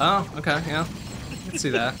screwed. Oh, okay, yeah. I can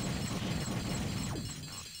see that.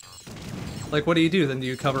 Like, what do? Then do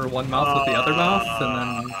you cover one mouth with the other mouth,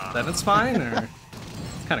 and then it's fine, or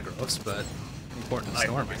it's kind of gross, but important to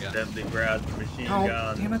storm, I guess. Deadly grab the machine Oh,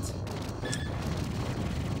 gun. damn it!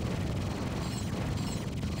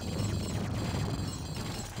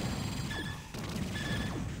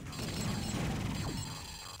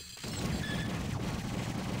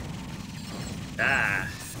 Ah.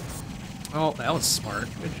 Oh, that was smart.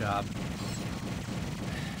 Good job.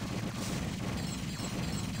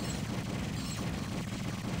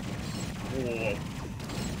 Whoa.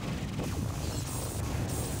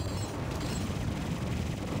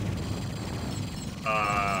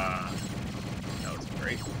 That was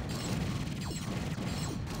great.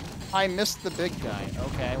 I missed the big guy.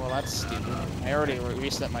 Okay, well that's stupid. I already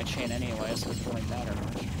reset my chain anyway, so it doesn't really matter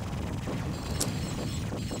much.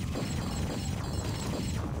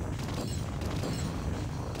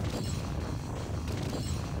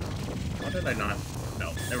 How did I not?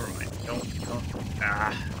 No, never mind. Don't.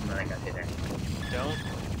 And then I got hit anyway. Don't.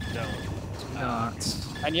 Not.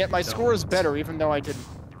 And yet my score is better, even though I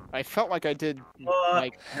felt like I did What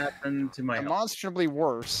like happened to my health? demonstrably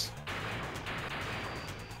worse.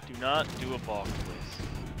 Do not do a balk, please.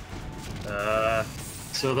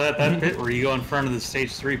 So that bit where you go in front of the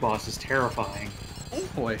stage 3 boss is terrifying. Oh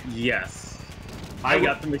boy. Yes. I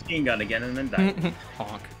got the machine gun again and then died.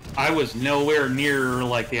 Honk. I was nowhere near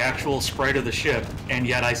like the actual sprite of the ship, and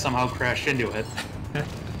yet I somehow crashed into it.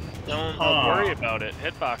 Don't worry about it.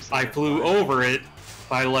 Hitbox. I flew over it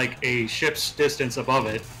by like a ship's distance above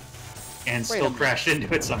it, and Wait a still minute. crashed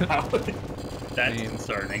into it somehow. That's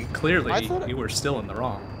concerning. Clearly, I thought you were still in the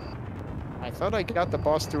wrong. I thought I got the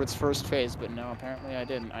boss through its first phase, but no, apparently I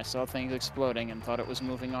didn't. I saw things exploding and thought it was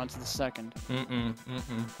moving on to the second.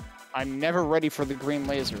 I'm never ready for the green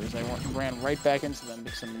lasers. I ran right back into them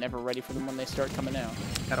because I'm never ready for them when they start coming out.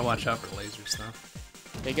 Gotta watch out for lasers, though.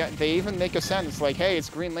 They even make a sound. It's like, hey, it's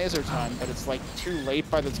green laser time, but it's like too late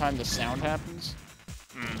by the time the sound happens.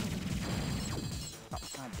 Oh,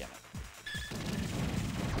 God damn it.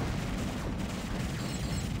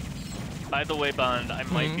 By the way, Bond, I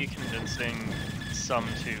might be convincing some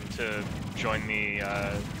to join the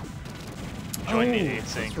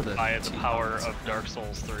async via the power of Dark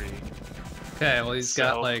Souls 3. Okay, well he's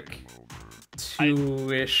got like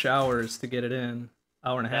 2-ish hours to get it in.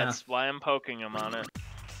 Hour and a half. That's why I'm poking him on it.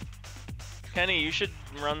 Kenny, you should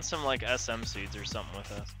run some like SM seeds or something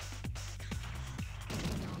with us.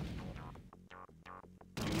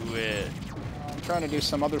 Do it. I'm trying to do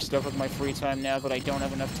some other stuff with my free time now that I don't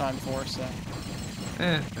have enough time for, so...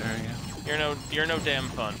 There we go. You're no damn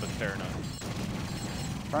fun, but fair enough.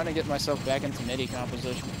 Trying to get myself back into MIDI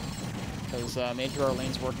composition. Because Major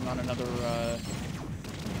Arlene's working on another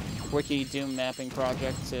wiki Doom mapping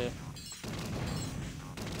project to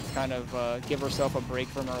kind of give herself a break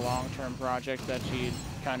from her long-term project that she'd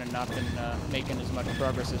kind of not been making as much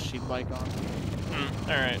progress as she'd like on.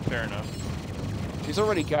 Alright, fair enough. She's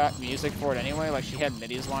already got music for it anyway, like she had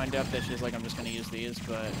MIDIs lined up that she's like, I'm just gonna use these,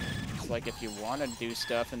 but it's like if you want to do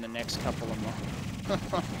stuff in the next couple of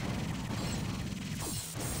months.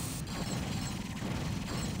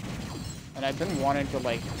 And I've been wanting to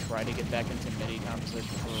like try to get back into MIDI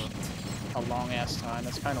composition for a long ass time.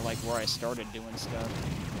 That's kind of like where I started doing stuff.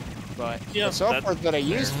 But Yeah, the software that I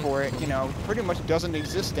use for it, you know, pretty much doesn't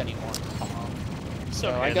exist anymore. So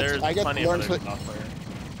Okay, I get to plenty learn of other software.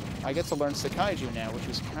 I get to learn Sakaiju now, which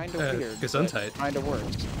is kind of weird. Gesundheit. Kind of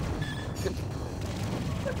works.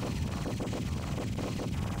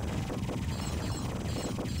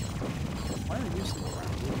 Why are you still around?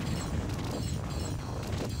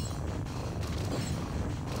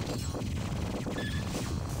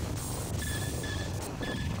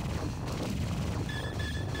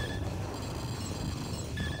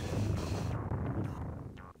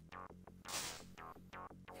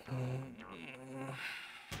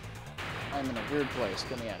 I'm in a weird place.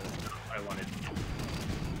 Get me out of here. I wanted.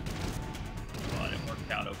 But it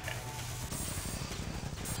worked out okay.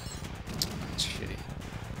 That's shitty.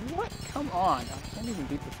 What? Come on. I can't even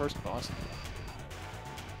beat the first boss.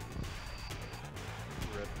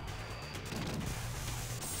 Rip.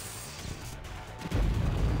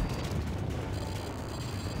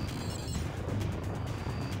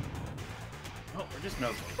 Oh, we're just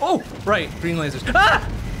no. Oh, right, green lasers. Ah!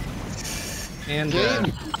 And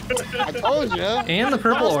I told you. and the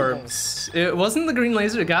purple orbs. It wasn't the green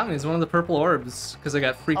laser that got me. It was one of the purple orbs because I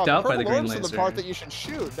got freaked out by the green laser. The part that you should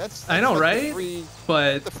shoot. That's I know, like right?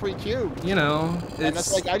 But the free cube. you know, And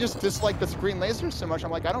that's it's like I just dislike this green laser so much.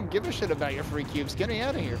 I'm like, I don't give a shit about your free cubes. Get me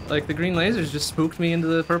out of here. like the green lasers just spooked me into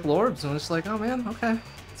the purple orbs, and I was just like, oh man, okay,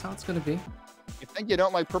 that's how it's gonna be. You think you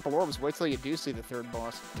don't like purple orbs? Wait till you do see the third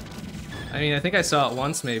boss. I mean, I think I saw it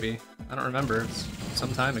once, maybe. I don't remember. It was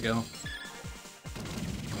some time ago.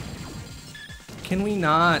 Can we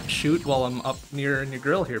not shoot while I'm up near your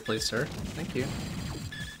grill here, please, sir? Thank you.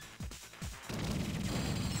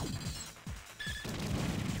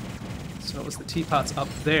 So it was the teapot's up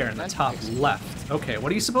there in the top left. Okay,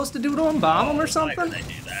 what are you supposed to do to him? Bomb him or something? Why would I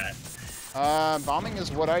do that? Bombing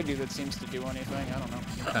is what I do that seems to do anything. I don't know.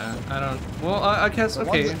 Okay, I don't. Well, I guess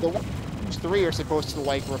okay. The ones three are supposed to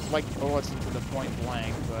like reflect bullets into the point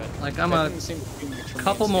blank, but Like I'm that a didn't seem to be much for me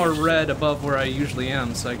couple in more stage red above where I usually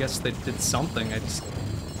am, so I guess they did something. I just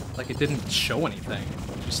like it didn't show anything.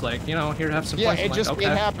 Just like, you know, here, have some Yeah, points. it I'm like, just okay.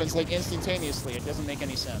 it happens like instantaneously. It doesn't make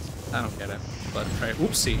any sense. I don't get it. But right,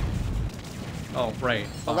 oopsie. Oh right.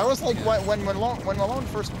 Well, that was like Yeah. when Malone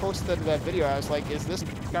first posted that video. I was like, is this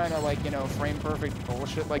kind of like, you know, frame perfect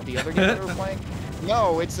bullshit like the other game we were playing?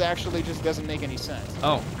 No, it's actually just doesn't make any sense.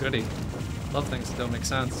 Oh, goody. Love things that don't make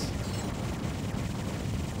sense.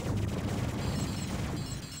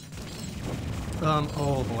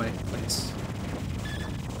 Oh boy, please.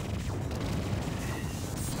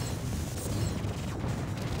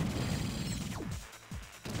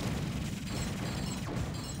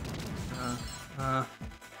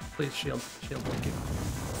 Please shield, thank you.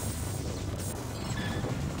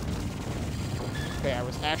 Okay, I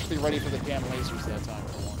was actually ready for the damn lasers that time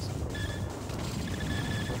for once.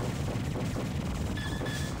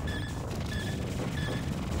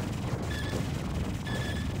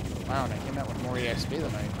 Wow, and I came out with more EXP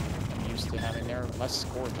than I'm used to having there. Less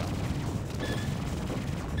score done.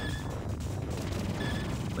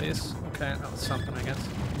 Please. Okay, that was something, I guess.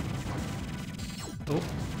 Oh,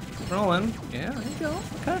 rolling. Yeah, there you go.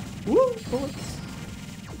 Okay. Woo, bullets.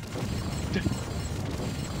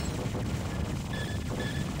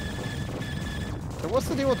 So what's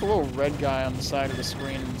the deal with the little red guy on the side of the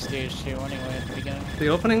screen in stage 2 anyway at the beginning? The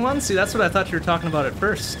opening one? See, that's what I thought you were talking about at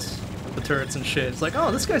first. With the turrets and shit. It's like,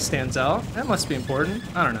 oh, this guy stands out. That must be important.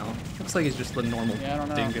 I don't know. Looks like he's just a normal Yeah, I don't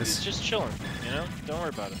know. dingus. He's just chilling, you know? Don't worry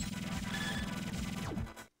about it.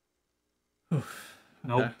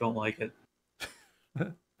 Nope, Okay. don't like it.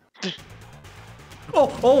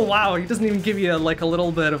 Oh, wow, he doesn't even give you like a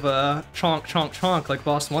little bit of a chonk like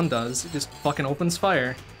Boss 1 does. He just fucking opens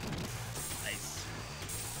fire. Nice.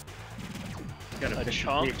 Got A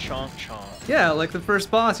chonk. Yeah, like the first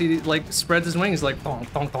boss, he like spreads his wings like bonk,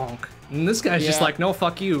 bonk, bonk. And this guy's just Yeah. like, no,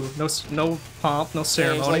 fuck you. No pomp, no Yeah, he's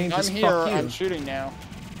ceremony, like, just I'm here, fuck you. I'm shooting now.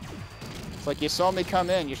 It's like, you saw me come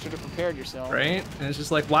in, you should have prepared yourself. Right? And it's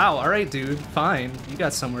just like, wow, alright, dude, fine. You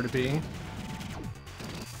got somewhere to be.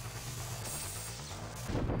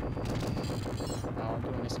 Oh, I'm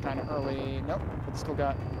doing this kind of early. Nope, but still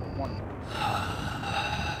got one.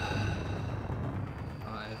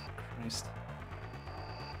 Christ.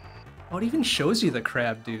 Oh, it even shows you the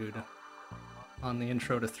crab dude on the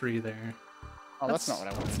intro to 3 there. Oh, that's not what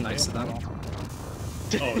I wanted. That's to nice do. of them.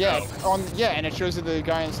 Oh, Yeah, no. and it shows you the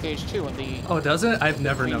guy on stage 2 and the Oh, does it? I've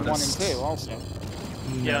never between 1 and noticed. 2 also.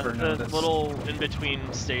 Yeah, Never the noticed. little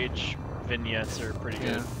in-between stage vignettes are pretty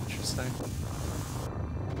Yeah, good. interesting.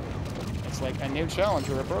 It's like a new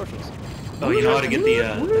challenger approaches. Oh, you know how to get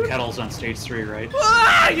the kettles on stage 3, right?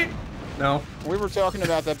 No. We were talking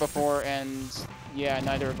about that before, and yeah,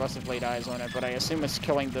 neither of us have laid eyes on it, but I assume it's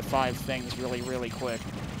killing the 5 things really, really quick.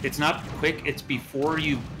 It's not quick, it's before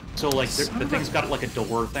you... So, like, the thing's got, like, a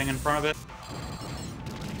door thing in front of it.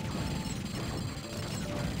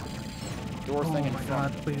 Door Oh thing in my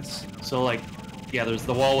front. god, please. So, like, Yeah, there's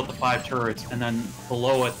the wall with the 5 turrets, and then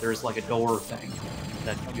below it there's like a door thing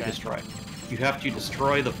that you destroy. You have to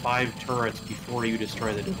destroy the 5 turrets before you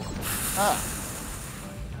destroy the door. Ah.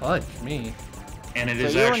 Fudge me. And it So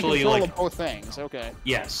is you're actually in control like of both things. Okay.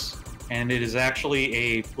 yes, and it is actually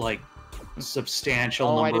a like substantial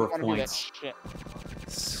Oh, I number didn't of want to do that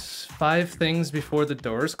points. shit. 5 things before the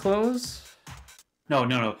doors close?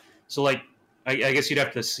 No. So like, I guess you'd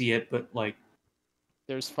have to see it, but like,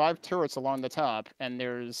 There's 5 turrets along the top, and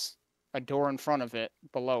there's a door in front of it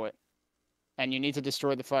below it. And you need to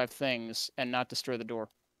destroy the 5 things and not destroy the door.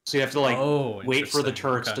 so you have to like wait for the interesting.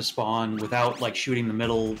 turrets Okay. to spawn without like shooting the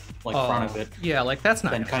middle like front of it. Yeah, like that's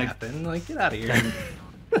not Then gonna kinda- happen. Like, get out of here.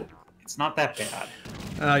 Then it's not that bad.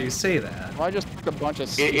 Oh, you say that. Well, I just took a bunch of.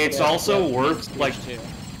 It's stupid also ass worth, stage like- 2.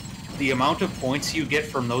 The amount of points you get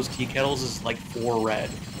from those tea kettles is like 4 red.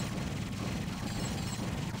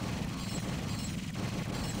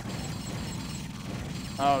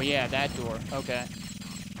 Oh yeah, that door. Okay.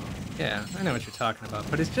 Yeah, I know what you're talking about,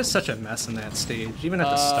 but it's just such a mess in that stage, even at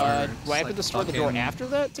the start. Do I It's have to like destroy the door fucking- after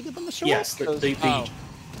that to get them to show Yes, up? the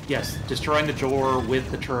yes, destroying the door with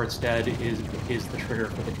the turrets dead is the trigger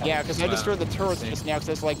for the kettles. Yeah, because I Wow. destroyed the turrets See. just now, because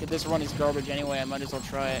it's like, this run is garbage anyway, I might as well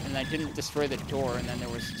try it, and I didn't destroy the door, and then there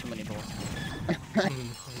was too many doors.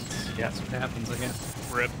 That's what happens, I guess.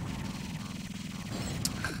 Rip.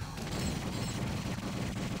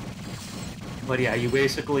 But yeah, you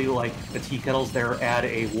basically, like, the tea kettles there add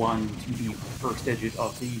a 1 to the first digit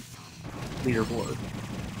of the leaderboard.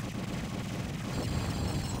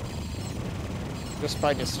 Just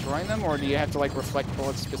by destroying them, or do you have to, like, reflect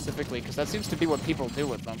bullets specifically? Because that seems to be what people do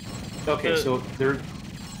with them. Okay, so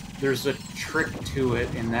there's a trick to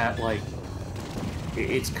it in that, like,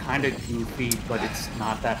 it's kind of goofy, but it's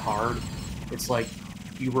not that hard. It's like,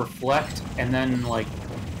 you reflect, and then, like,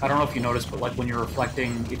 I don't know if you noticed, but, like, when you're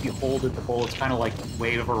reflecting, if you hold it, the bullets kind of, like,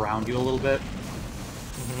 wave around you a little bit.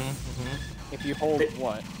 If you hold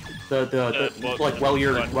what? Like, while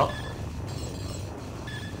you're,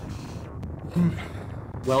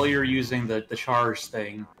 while you're using the charge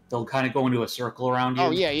thing, they'll kind of go into a circle around you. Oh,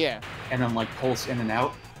 yeah. And then, like, pulse in and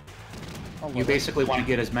out. Oh, You well, basically want to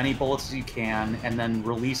get as many bullets as you can, and then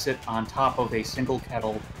release it on top of a single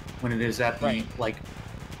kettle when it is at the, Right. like,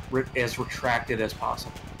 as retracted as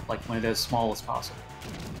possible. Like, when it is small as possible.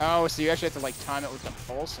 Oh, so you actually have to, like, time it with the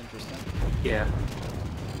pulse? Interesting. Yeah.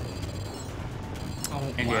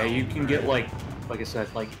 Oh, And wow. yeah, you can get, like I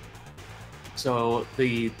said, like, so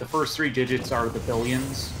the first 3 digits are the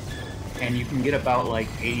billions, and you can get about, like,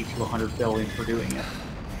 80 to 100 billion for doing it.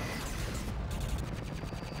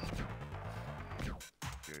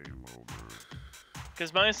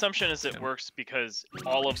 Because my assumption is it works because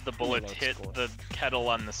all of the bullets hit the kettle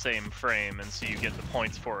on the same frame, and so you get the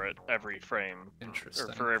points for it every frame, Interesting.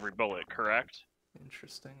 or for every bullet, correct?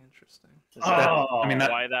 Interesting. I mean,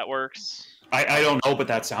 Why that works? I don't know, but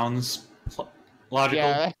that sounds logical.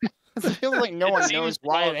 Yeah, it feels like no one It knows seems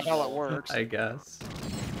why the hell it plausible. works. I guess.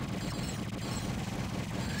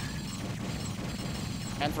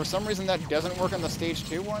 And for some reason that doesn't work on the stage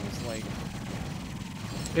 2 ones, like...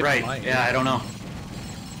 It Right, might. yeah, I don't know.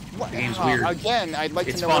 What? The game's weird. Again, I'd like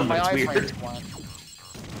It's to know fun, what my but it's iframes weird. want.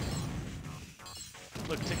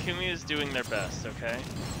 Look, Takumi is doing their best, okay?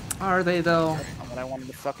 Are they though? Not what I wanted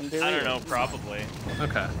to fucking do. I don't either. know, probably.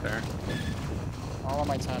 Okay, fair. All of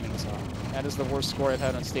my timing is off. That is the worst score I've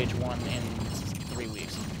had on stage 1 in 3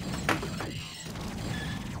 weeks.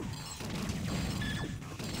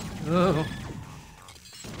 Oh.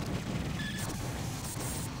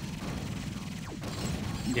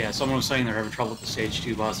 Yeah, someone was saying they're having trouble with the stage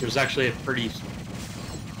 2 boss. There's actually a pretty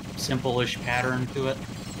simple-ish pattern to it.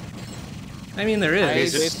 I mean, there I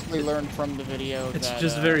is. basically learned from the video It's that...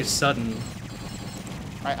 just very sudden.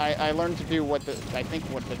 I learned to do what the... I think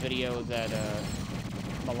what the video that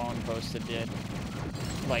Malone posted did.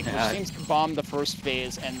 Like, which Yeah. seems to bomb the first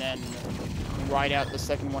phase and then ride out the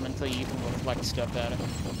second one until you can reflect stuff at it.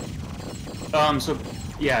 So,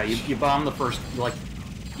 yeah, you bomb the first, like,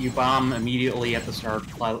 you bomb immediately at the start,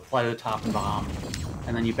 fly to the top and bomb,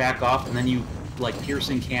 and then you back off, and then you, like,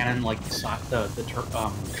 piercing cannon, like, the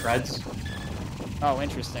treads, Oh,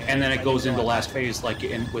 interesting. and then I it didn't goes into realize. last phase, like,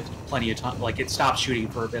 with plenty of time, like, it stops shooting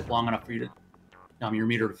for a bit long enough for you to, your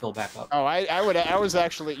meter to fill back up. Oh, I was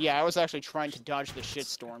actually trying to dodge the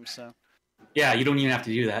shitstorm, so... Yeah, you don't even have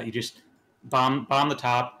to do that, you just bomb the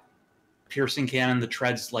top, piercing cannon, the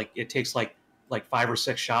treads, like, it takes, like 5 or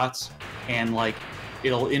 6 shots, and, like,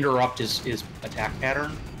 it'll interrupt his attack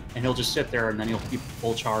pattern, and he'll just sit there, and then he'll keep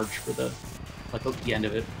full charge for the end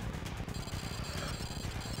of it.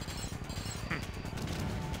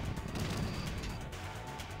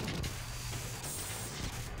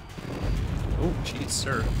 Jeez,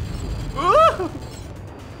 sir. Woo!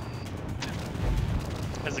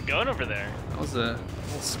 How's it going over there? That was a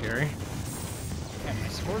little scary. Man, my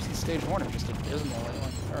scores in stage 1 are just abysmal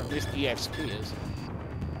lately. Or at least EXP is.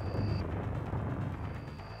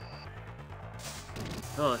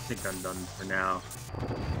 Oh, I think I'm done for now.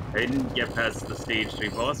 I didn't get past the stage 3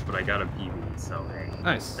 boss, but I got a PB, so hey.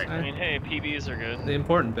 Nice. I mean, hey, PBs are good. The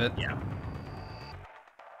important bit. Yeah.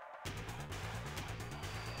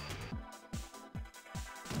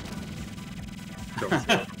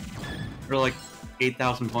 They're like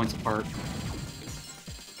 8,000 points apart.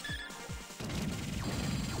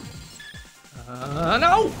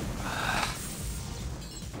 No!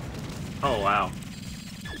 Oh, wow.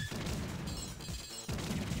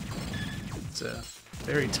 It's a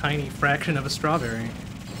very tiny fraction of a strawberry.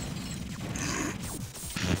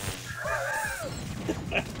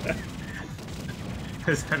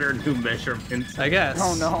 Is that our new measurement? I guess.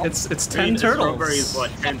 Oh, no. It's I 10 mean, a turtles. strawberry is what,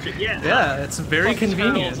 10? Yeah. Yeah, it's very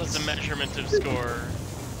convenient. Turtles as a measurement of score.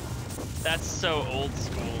 That's so old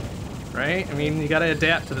school. Right? I mean, you gotta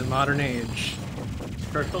adapt to the modern age.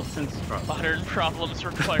 Turtles and strawberries. Modern problems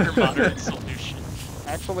require modern solutions.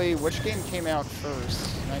 Actually, which game came out first?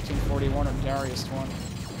 1941 or Darius one?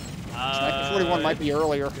 1941 might be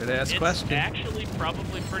earlier. Good ass It's question. actually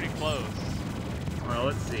probably pretty close. Well,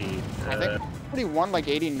 let's see. I think 41 like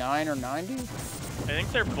 89 or 90? I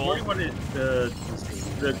think they're both. 41 is,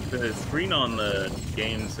 the screen on the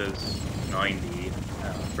game says 90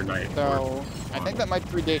 for night. So, I think that might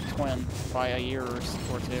predate Twin by a year or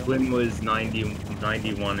two. Twin was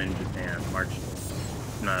 91 in Japan, March.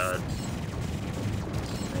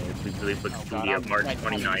 We believe Wikipedia, March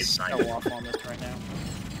 29th. So off on this right now.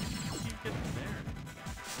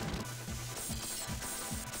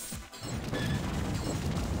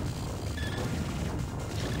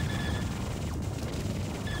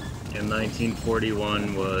 And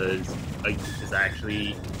 1941 is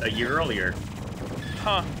actually a year earlier.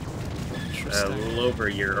 Huh. A little over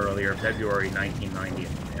a year earlier, February 1990 in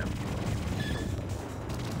Japan.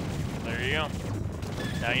 There you go.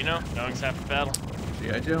 Now you know. Knowing's half the battle.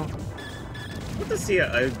 G.I. Joe. I have to see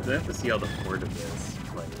how the port of this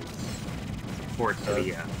plays. Port to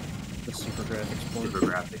The Super Graphics board. Super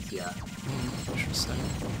Graphics, yeah. Interesting.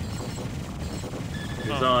 It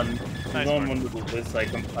was Oh, on, nice on one. one of the lists I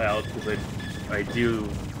compiled because I do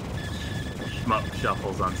shmup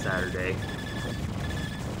shuffles on Saturday.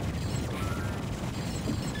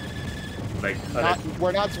 Like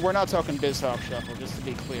We're not talking Biz Hop Shuffle, just to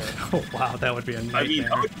be clear. Oh wow, that would be a I mean,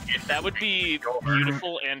 nightmare. That would be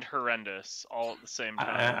beautiful and horrendous all at the same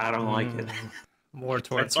time. I don't like it. More I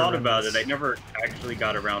towards thought about horrendous. it. I never actually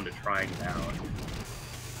got around to trying it out.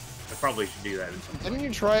 I probably should do that. Didn't you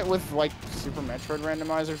try it with like Super Metroid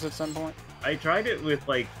randomizers at some point? I tried it with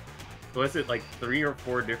like, was it like 3 or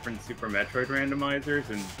 4 different Super Metroid randomizers,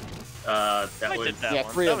 and that I was did that Yeah,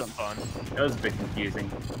 one. 3 That of was fun. that was a bit confusing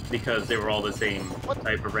because they were all the same What?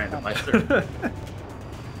 type of randomizer.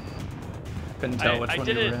 Couldn't tell which I one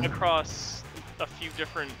did you were it in. across a few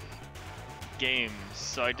different games.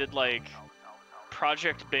 So I did like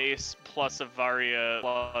Project Base plus a Varia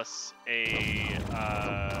plus a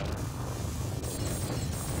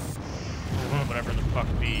whatever the fuck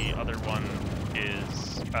the other one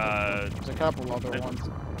is. There's a couple other ones.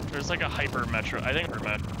 There's like a Hyper Metro. I think Hyper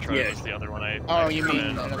Metro Yeah. was the other one. Oh, I you put mean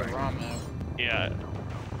in. another ROM map. Yeah.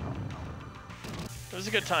 It was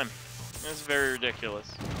a good time. It was very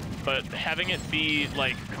ridiculous. But having it be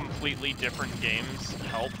like completely different games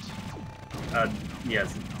helped.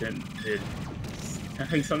 Yes, it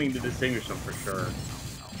having something to distinguish them for sure.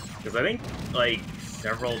 Because I think like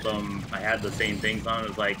several of them, I had the same things on. It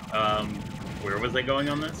was like, where was I going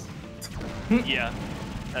on this? Yeah,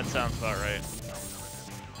 that sounds about right.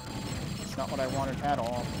 It's not what I wanted at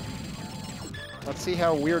all. Let's see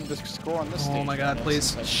how weird the score on this Oh stage my god, is, please.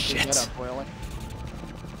 since I screwed Shit. that up royally.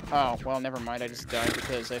 Oh, well, never mind. I just died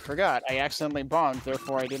because I forgot. I accidentally bombed,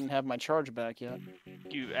 therefore I didn't have my charge back yet.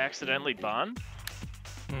 You accidentally bond?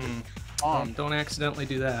 Don't accidentally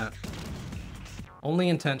do that. Only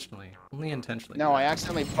intentionally. Only intentionally. No, I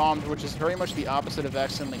accidentally bombed, which is very much the opposite of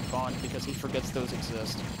accidentally bond because he forgets those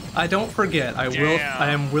exist. I don't forget. I Damn.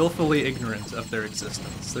 am willfully ignorant of their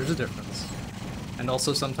existence. There's a difference. And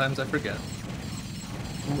also sometimes I forget.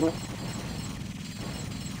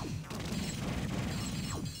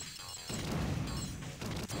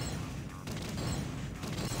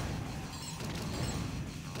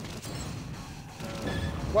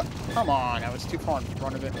 What? Come on, I was too far in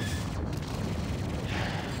front of it.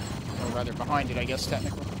 Or rather, behind it, I guess,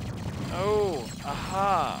 technically. Oh,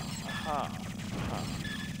 aha, aha, aha.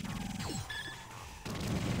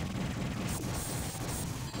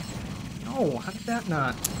 No, how did that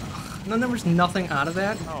not? Ugh. And then there was nothing out of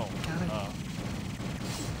that? Oh. God,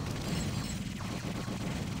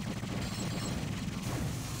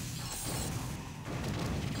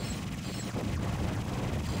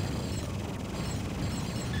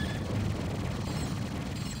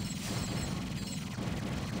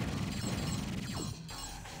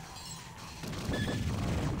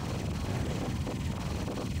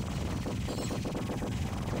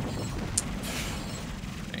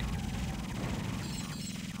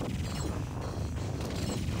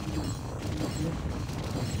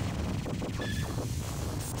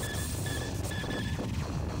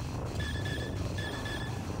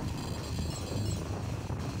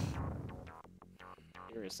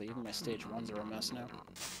 Seriously, even my stage 1s are a mess now.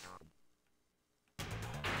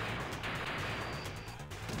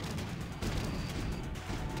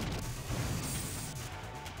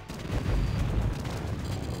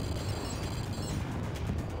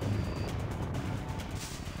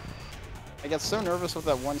 I got so nervous with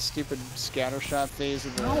that one stupid scattershot phase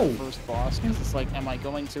of the No. first boss, because it's like, am I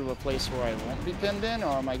going to a place where I won't be pinned in,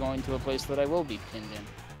 or am I going to a place that I will be pinned in?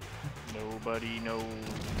 Nobody knows.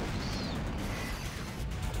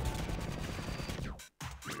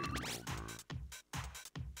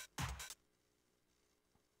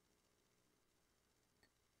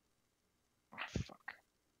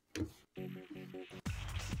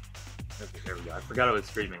 Okay, there we go. I forgot I was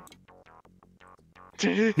streaming.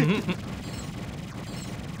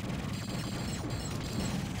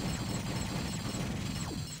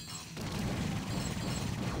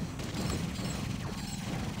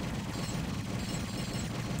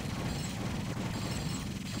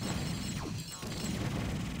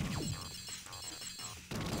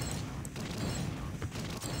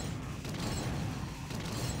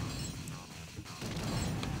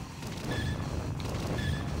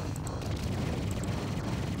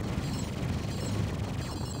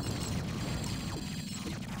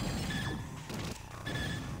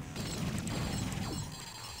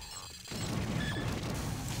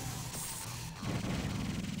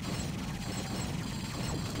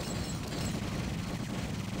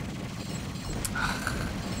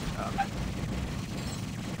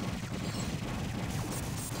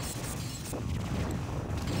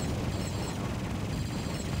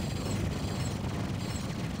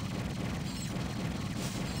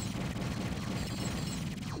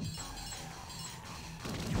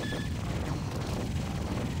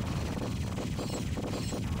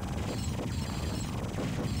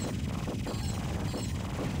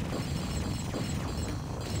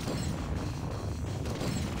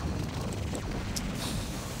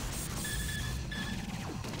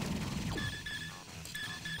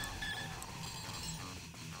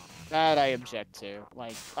 That I object to.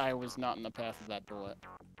 Like, I was not in the path of that bullet.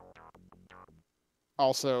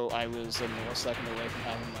 Also, I was a millisecond away from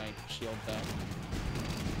having my shield back.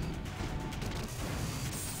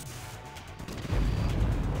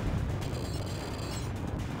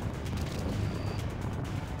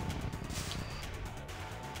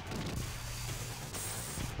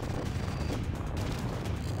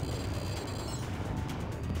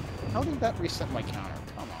 How did that reset my counter?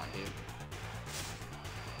 Come on, dude.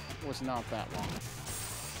 It was not that long.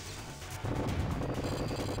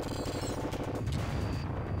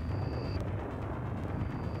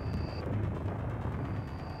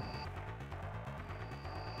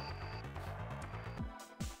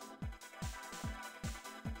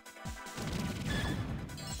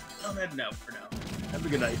 I'm heading out for now. Have a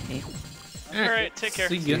good night. Alright, take care.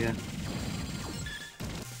 See ya. Yeah.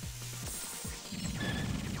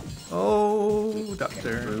 Oh,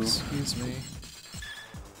 doctor, excuse me.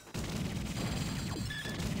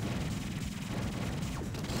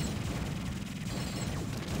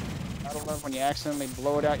 I don't love when you accidentally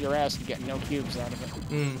blow it out your ass and get no cubes out of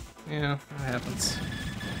it. Yeah, that happens.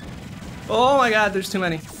 Oh my god, there's too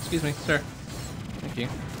many. Excuse me, sir. Thank you.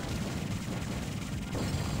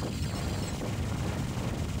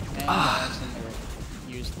 And I accidentally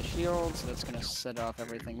used the shield, so that's gonna set off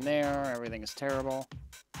everything there. Everything is terrible.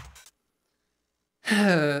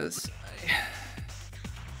 Yes.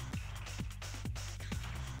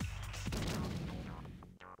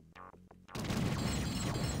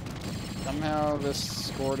 Somehow this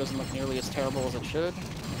score doesn't look nearly as terrible as it should.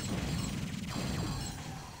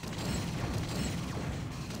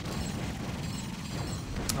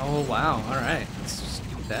 Oh wow, alright. Let's just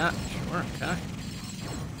do that. Sure, okay.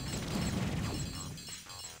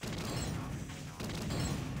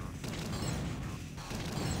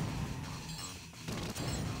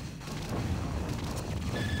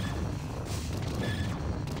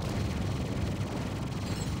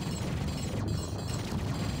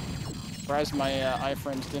 surprised my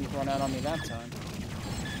iframes didn't run out on me that time.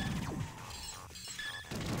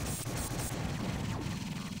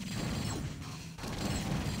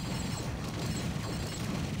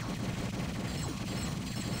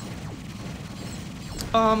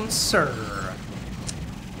 Sir.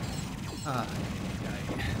 Yay.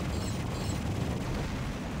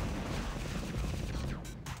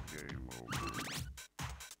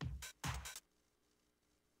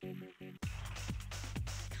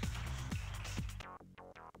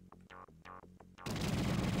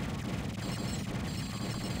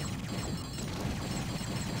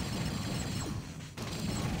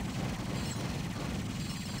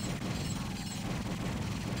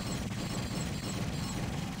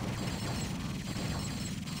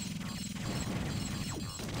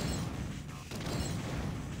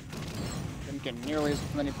 Didn't get nearly as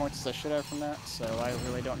many points as I should have from that, so I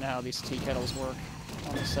really don't know how these tea kettles work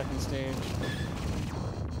on the second stage.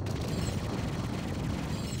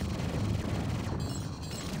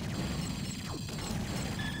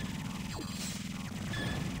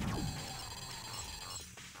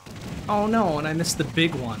 Oh no, and I missed the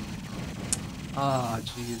big one. Ah,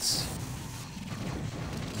 jeez.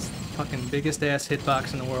 Fucking biggest ass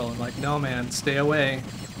hitbox in the world. I'm like, no man, stay away.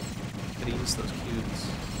 Gotta use those cubes.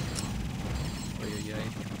 Oy, oy, oy.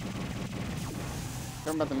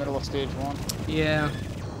 Talking about the middle of stage 1? Yeah.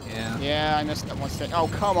 Yeah. Yeah, I missed that one stage. Oh,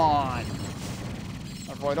 come on!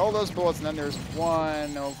 Avoid all those bullets, and then there's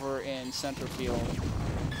one over in center field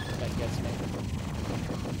that gets me.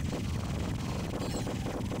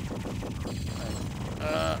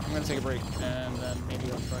 I'm gonna take a break, and then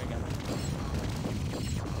maybe I'll try again.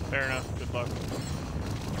 Fair enough. Good luck.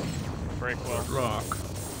 Break well. Rock.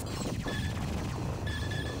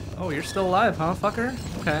 Oh, you're still alive, huh, fucker?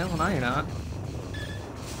 Okay, well now you're not.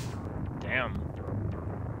 Damn.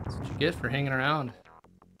 That's what you get for hanging around.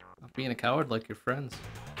 Not being a coward like your friends.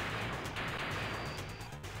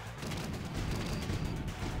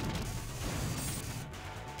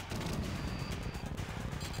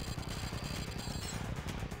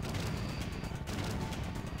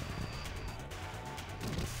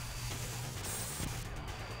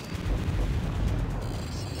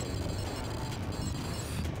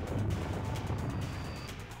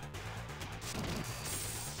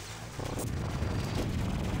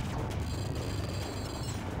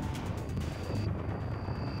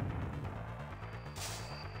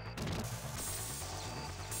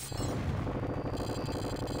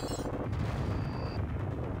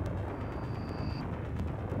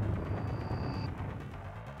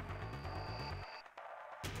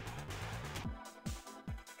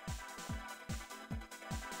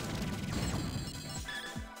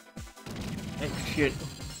 Shit.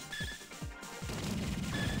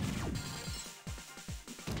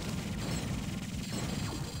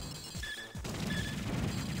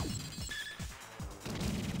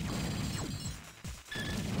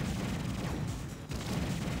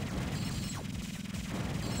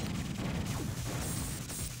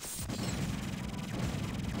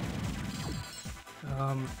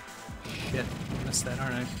 Shit. I missed that,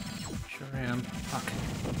 aren't I? Sure am. Fuck.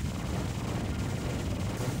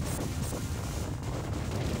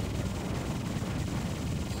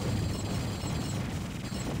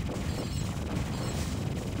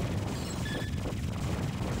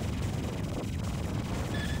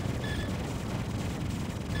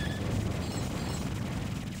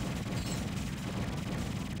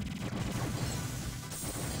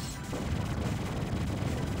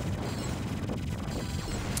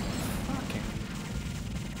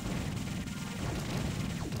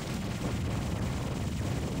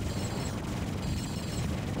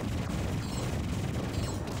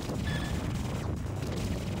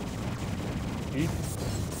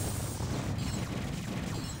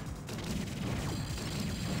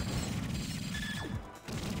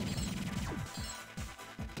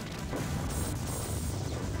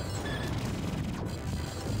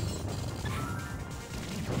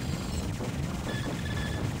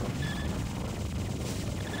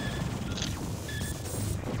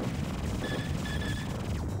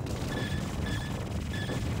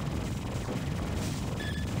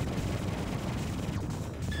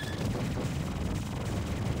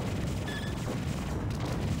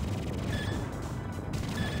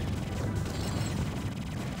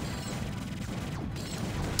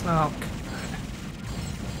 Oh, God.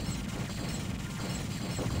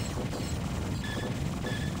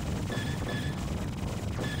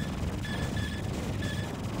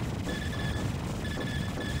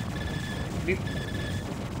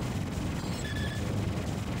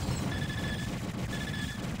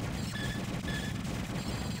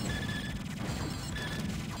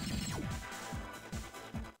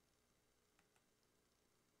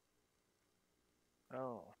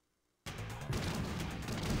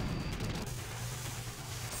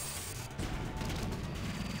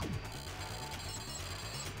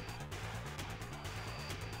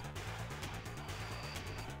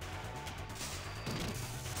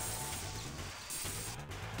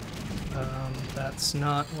 That's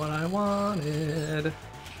not what I wanted.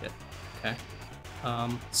 Shit. Okay.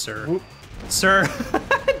 Sir. Whoop. Sir!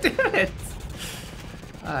 Damn it!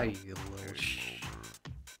 Ah, you little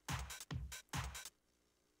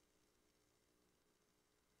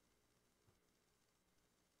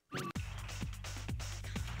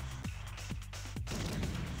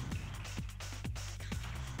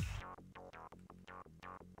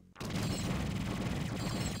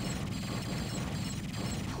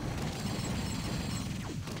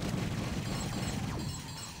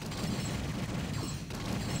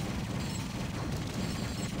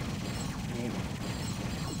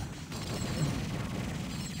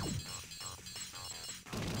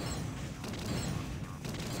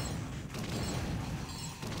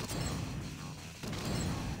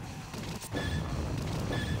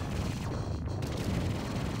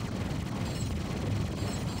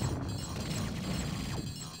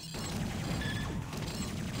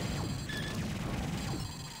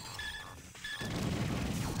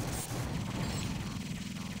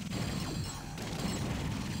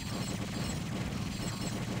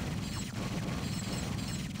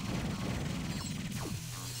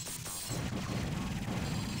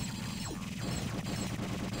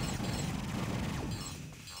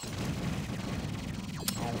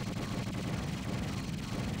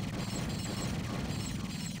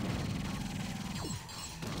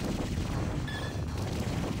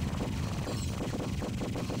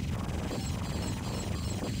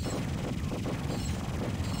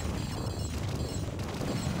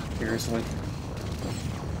Seriously.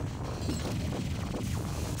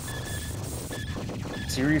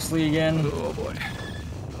 Seriously again? Oh boy.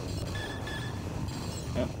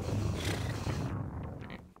 Yep.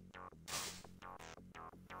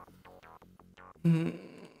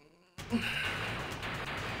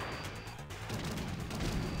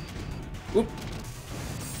 Oop.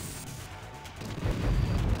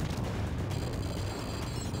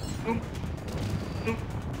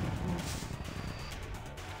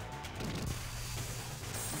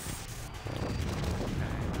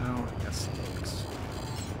 Well, I guess it works.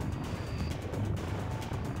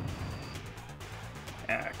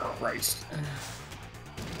 Ah, Christ. Okay.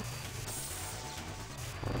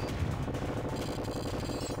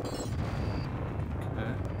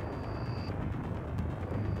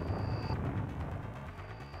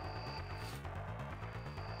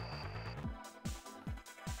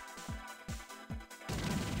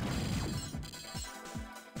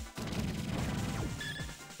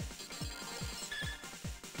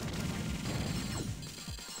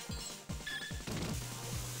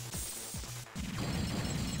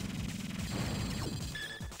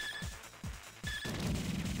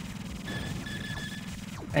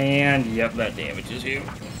 And, yep, that damages you.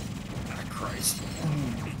 Ah, Christ.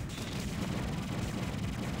 I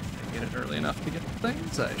get it early enough to get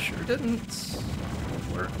things. I sure didn't.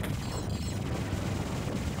 Work.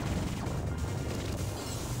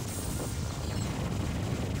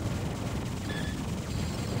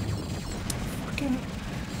 Fucking.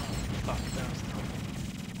 Fuck, that was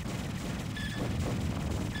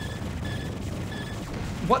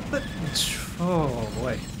What the? Oh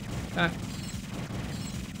boy. Okay.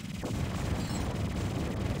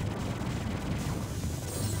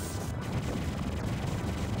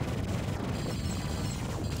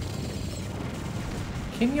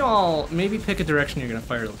 Can y'all maybe pick a direction you're gonna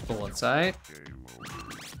fire those bullets, right?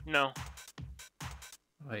 no.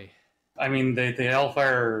 Wait. I mean, they all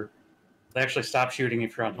fire. They actually stop shooting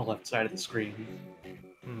if you're on the left side of the screen.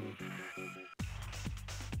 Hmm.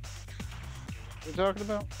 What are you talking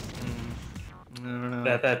about? I don't know.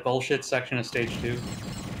 That bullshit section of stage 2.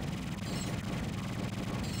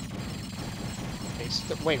 Okay,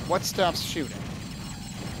 wait, what stops shooting?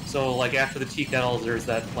 So, like, after the tea kettles, there's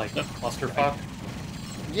that, like, clusterfuck.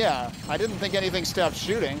 Yeah, I didn't think anything stopped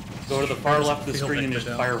shooting. Go to the far There's left of the field screen and exit just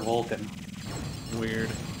down. fire Vulcan. Weird.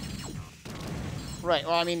 Right,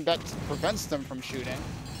 well, I mean, that prevents them from shooting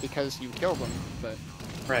because you kill them, but...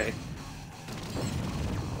 Right.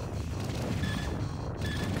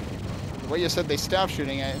 The way you said they stopped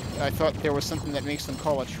shooting, I thought there was something that makes them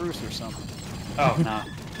call a truce or something. Oh, no.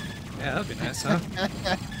 Yeah, that'd be nice, huh?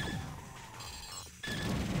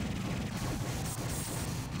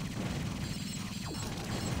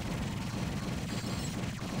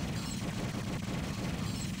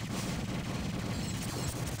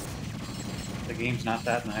 The game's not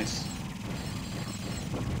that nice.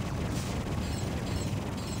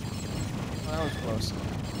 Well, that was close.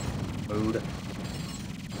 Mode.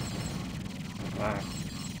 Wow.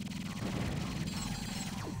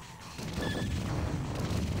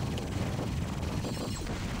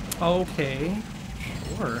 Okay.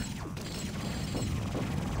 Sure.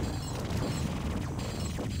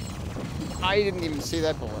 I didn't even see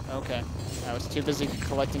that bullet. Okay. I was too busy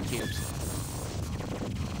collecting cubes.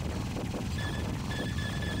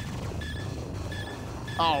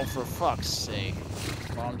 Oh, for fuck's sake.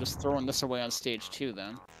 Well, I'm just throwing this away on stage 2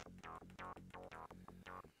 then.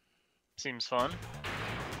 Seems fun.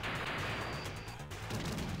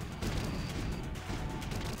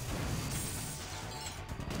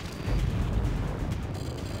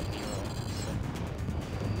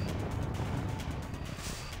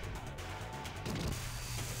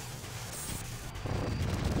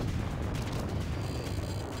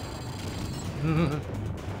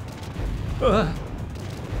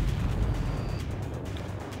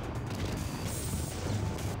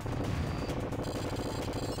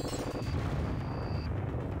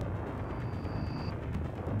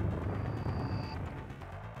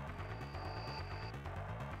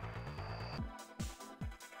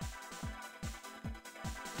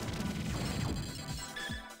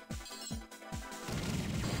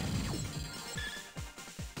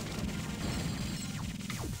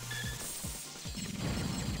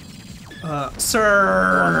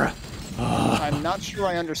 Sir! I'm not sure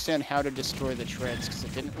I understand how to destroy the treads, because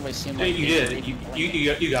it didn't really seem like... You did.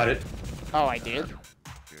 You got it. Oh, I did?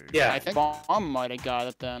 Yeah. I think Bomb might have got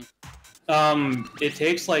it then. It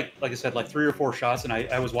takes like I said, like 3 or 4 shots, and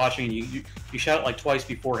I was watching, and you shot it like twice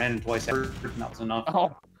beforehand and twice after, and that was enough.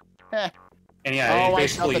 Oh. Heh. And yeah, Oh,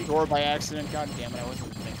 basically... I shut the door by accident. God damn it, I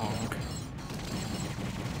wasn't thinking. Oh, okay.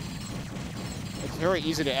 It's very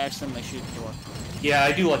easy to accidentally shoot the door. Yeah,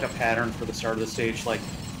 I do like a pattern for the start of the stage. Like,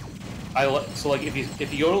 so like if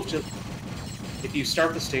you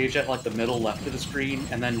start the stage at like the middle left of the screen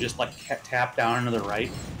and then just like tap down into the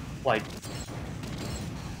right, like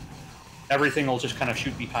everything will just kind of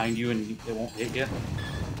shoot behind you and it won't hit you.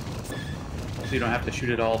 So you don't have to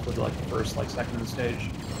shoot it all for like the first like second of the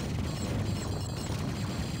stage.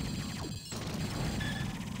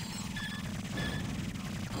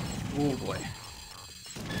 Oh boy.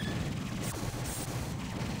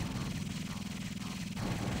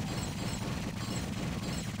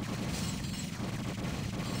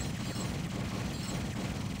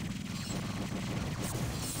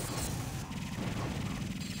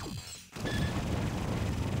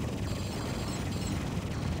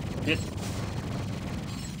 Hit.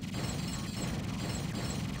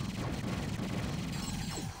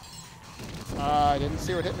 I didn't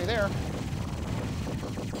see what hit me there.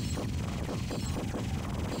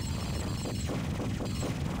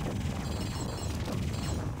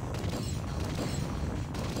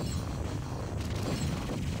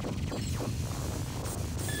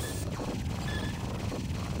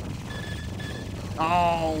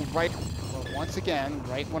 Oh, right. Well, once again,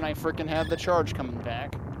 right when I frickin' had the charge coming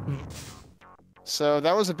back. So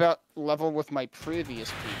that was about level with my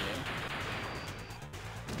previous PB.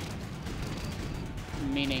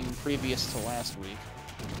 Meaning previous to last week.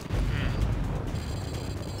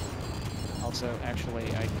 Also,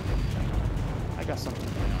 actually, I got something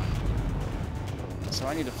going on. So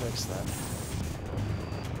I need to fix that.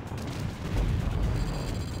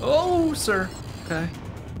 Oh, sir. Okay.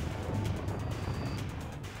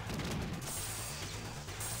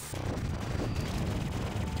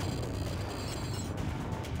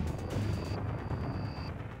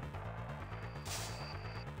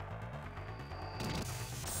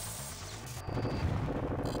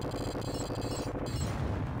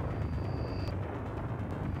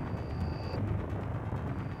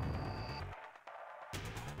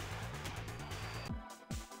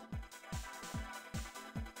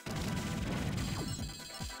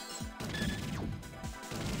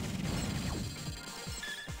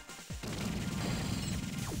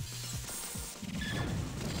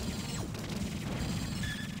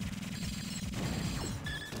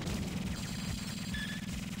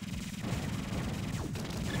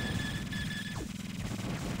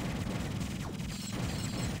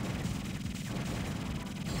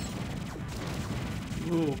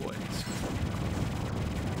 Oh boy.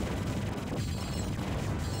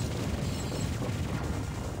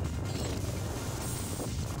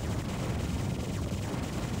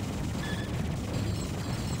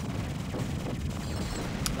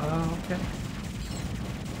 Okay.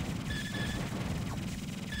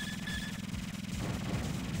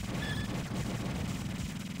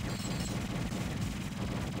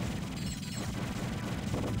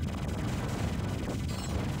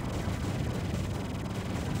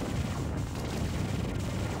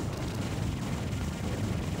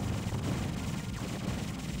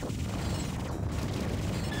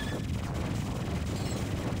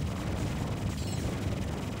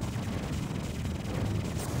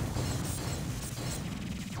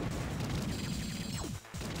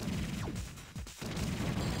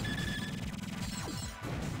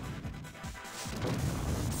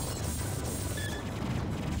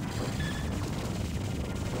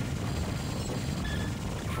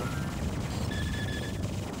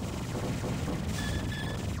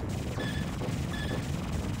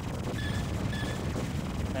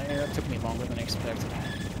 Hey, that took me longer than expected.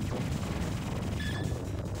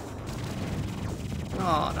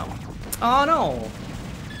 Oh no. Oh no!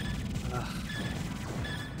 Ugh.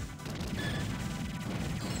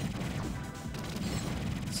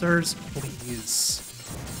 Sirs, please.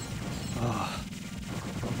 Ugh.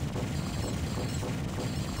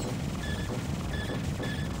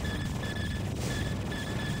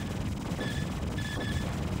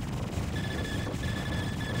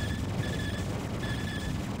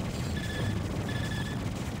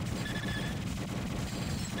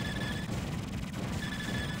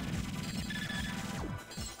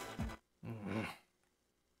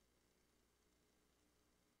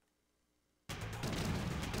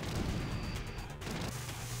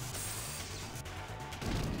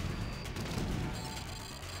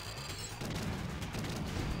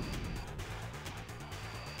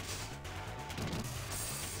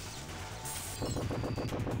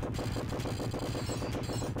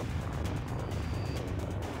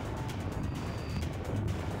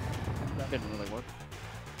 That didn't really work.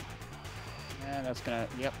 And that's gonna,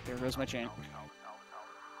 yep, there goes my chain.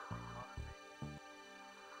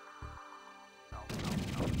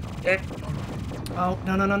 Oh,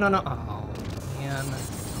 no, no, no, no, no. Oh, man.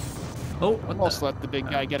 Oh, what Almost the? let the big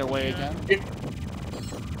guy get away again.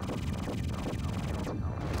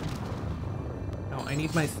 No, I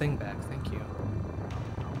need my thing back. Thank you.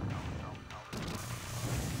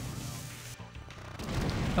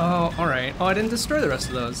 Oh, alright. Oh, I didn't destroy the rest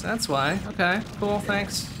of those. That's why. Okay, cool,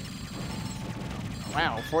 thanks.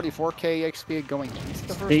 Wow, 44k XP going into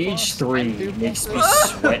the first Stage boss? 3 And do makes me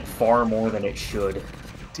bosses? sweat far more than it should.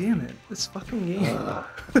 Damn it, this fucking game. No,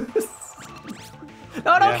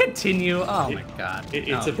 don't Yeah. continue. Oh my god. It's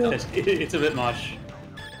No, a bit. It's a bit much.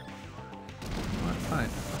 no, fine.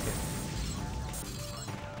 Okay.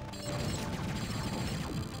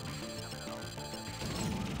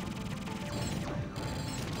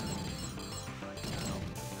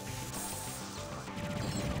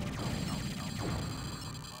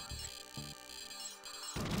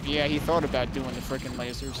 Yeah, he thought about doing the frickin'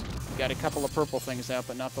 lasers. He got a couple of purple things out,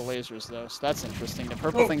 but not the lasers, though. So that's interesting. The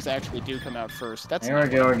purple things actually do come out first. That's There we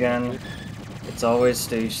not go what- again. It's always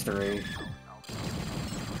stage 3.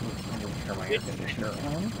 Turn my air conditioner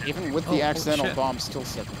on. Even with Oh, the holy accidental shit. bomb, still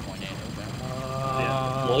 7.8. Okay.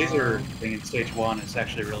 Yeah, the laser thing in stage 1 is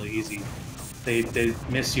actually really easy. They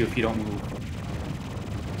miss you if you don't move.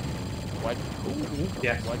 What?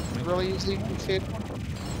 Yeah, What? Really easy? Kid?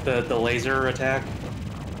 the laser attack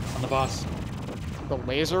on the boss. The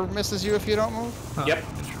laser misses you if you don't move? Huh, Yep.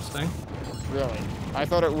 Interesting. Really? I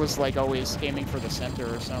thought it was like always aiming for the center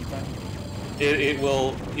or something. It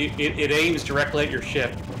aims directly at your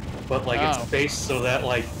ship, but like Oh. it's based so that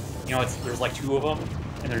like there's like 2 of them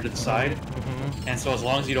and they're to the side, Mm-hmm. and so as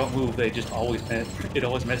long as you don't move, they just always it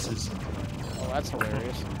always misses. Oh, that's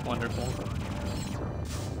hilarious. Wonderful.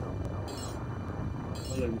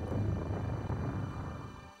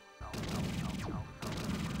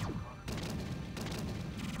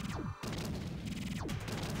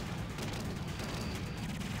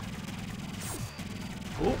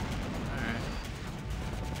 Ooh. Alright.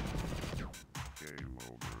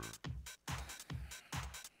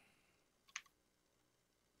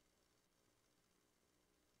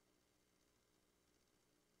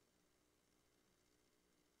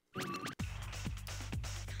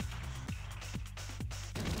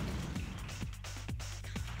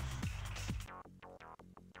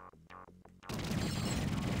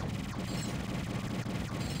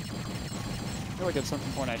 I feel like at some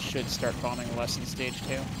point I should start bombing less in stage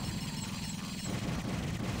 2.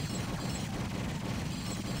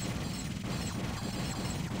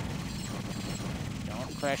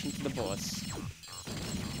 Don't crash into the bullets.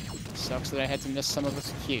 Sucks that I had to miss some of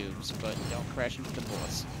his cubes, but don't crash into the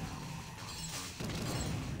bullets.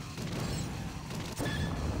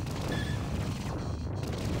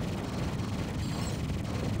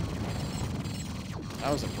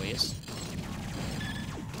 That was a waste.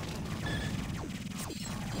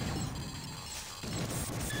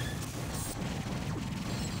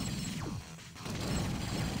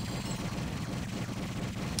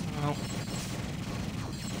 Well,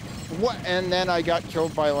 What? And then I got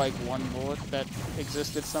killed by like one bullet that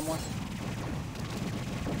existed somewhere.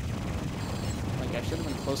 Like I should have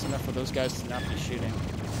been close enough for those guys to not be shooting,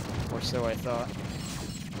 or so I thought.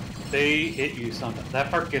 They hit you sometimes. That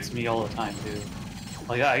part gets me all the time too.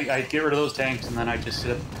 Like I get rid of those tanks and then I just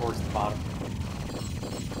sit up towards the bottom.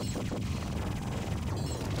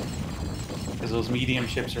 Because those medium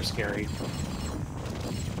ships are scary.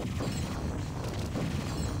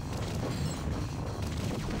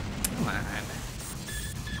 on.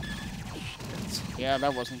 Shit. Yeah,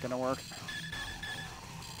 that wasn't gonna work.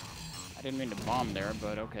 I didn't mean to bomb there,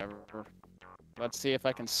 but okay. Let's see if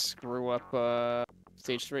I can screw up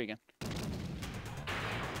stage 3 again.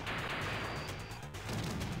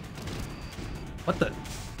 What the?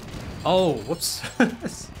 Oh, whoops.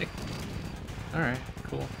 Alright,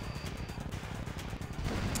 cool.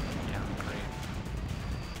 Yeah, great.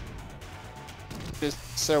 It's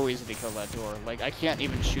so easy to kill that door. Like, I can't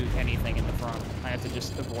even shoot anything in the front. I have to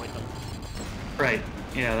just avoid them. Right.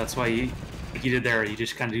 Yeah, that's why you, like you did there, you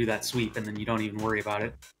just kind of do that sweep and then you don't even worry about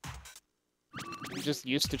it. I'm just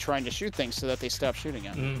used to trying to shoot things so that they stop shooting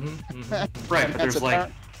at me. Right, but That's there's like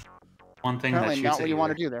apparent- one thing that apparently shoots not at what you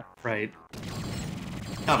want to do there. Right.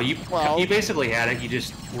 No, but Well- you basically had it, you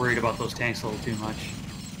just worried about those tanks a little too much.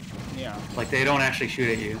 Yeah. Like, they don't actually shoot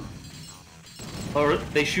at you. Or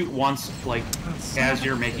they shoot once, like, as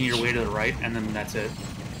you're making your way to the right, and then that's it.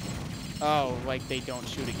 Oh, like they don't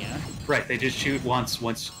shoot again? Right, they just shoot once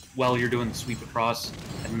while you're doing the sweep across,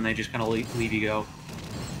 and then they just kind of leave you go.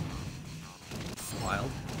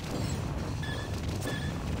 Wild.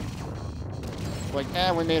 Like,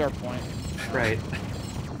 we made our point. Right.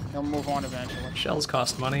 They'll move on eventually. Shells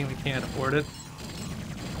cost money, we can't afford it.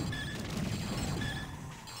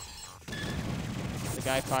 The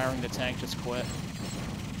guy firing the tank just quit.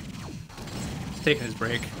 He's taking his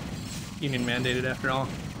break. Union mandated after all.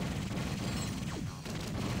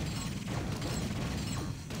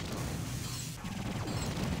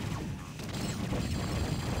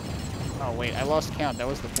 Oh wait, I lost count. That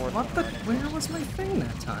was the fourth What the? one. Right? Where was my thing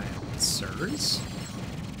that time? Sirs?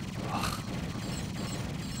 Ugh.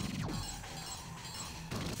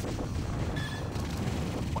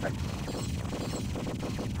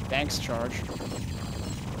 Thanks, Charge.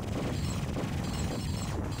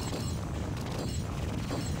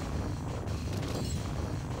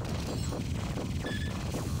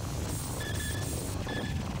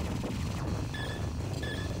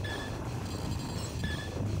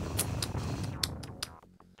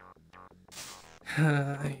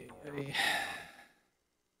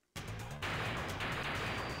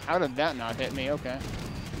 How did that not hit me? Okay.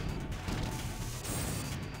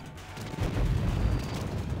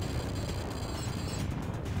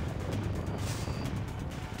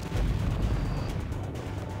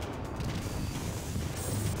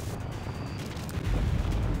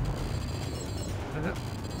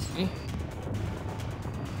 See?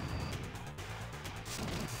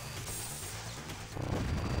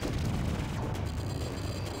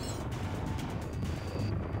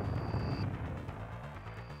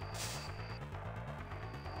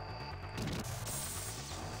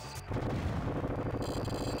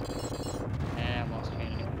 I lost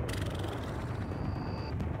count again.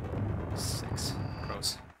 6.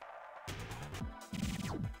 Gross.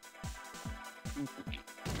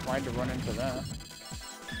 Tried to run into that.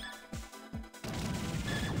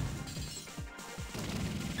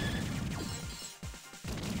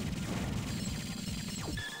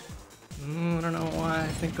 I don't know why I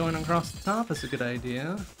think going across the top is a good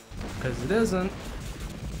idea. Because it isn't.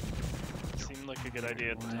 Seemed like a good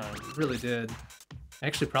idea at the time. It really did.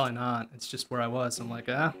 Actually, probably not. It's just where I was. I'm like,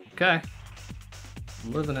 okay.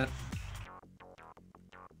 I'm living it.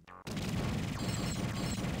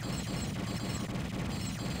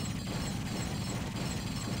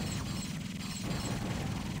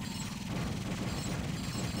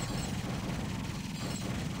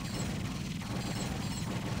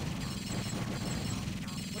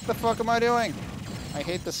 What the fuck am I doing? I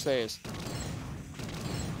hate this phase.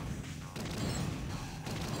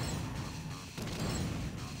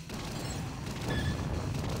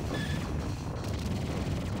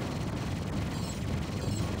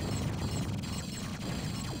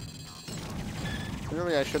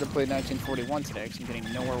 Really, I should have played 1941 today, because I'm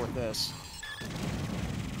getting nowhere with this.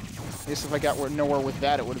 At least if I got nowhere with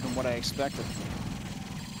that, it would have been what I expected.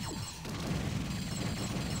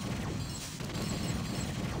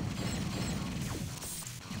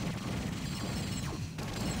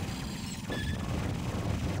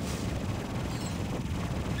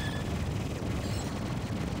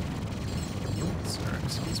 Sir,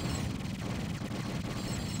 excuse me.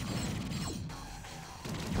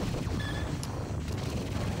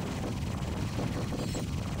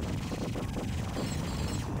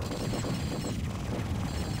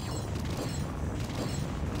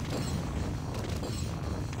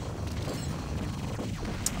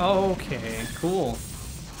 Okay, cool.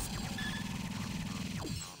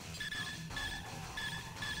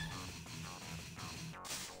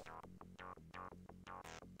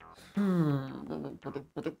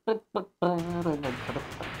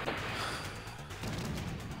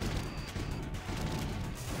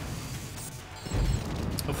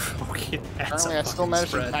 Okay, that's Apparently, a I still fucking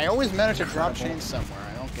managed spread. to. I always manage to drop Incredible. chains somewhere.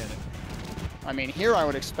 I don't get it. I mean, here I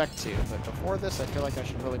would expect to, but before this, I feel like I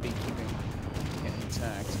should really be keeping it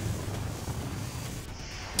intact.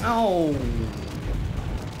 Oh.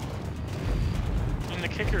 And the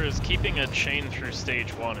kicker is keeping a chain through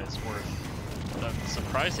stage 1 is worth a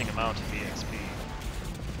surprising amount of EXP.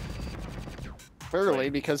 Clearly,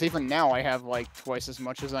 because even now I have like twice as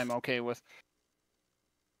much as I'm okay with.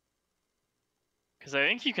 Because I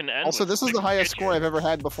think you can end Also, with this is 6 the highest digits. score I've ever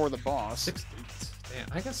had before the boss. 6 digits. Damn,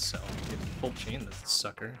 I guess so. You full chain this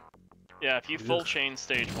sucker. Yeah, if you full Ugh. chain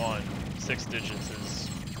stage 1, 6 digits is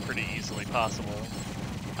pretty easily possible.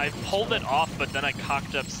 I pulled it off, but then I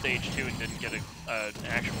cocked up stage 2 and didn't get an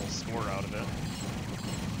actual score out of it.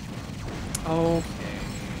 Okay.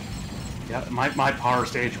 Yeah, my power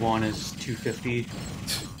stage 1 is 250.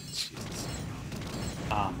 Jesus.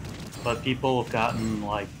 But people have gotten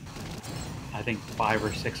like, I think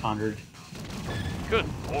 500 or 600. Good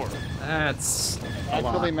lord. That's a I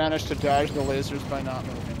lot. actually managed to dodge the lasers by not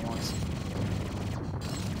moving once.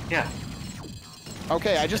 Yeah.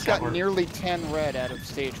 Okay, I just That got worked. nearly 10 red out of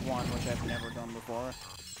stage 1, which I've never done before.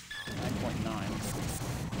 9.9.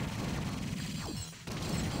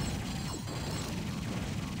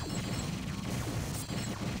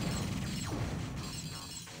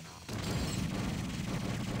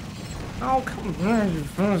 Oh, come on, you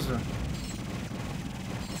buzzer.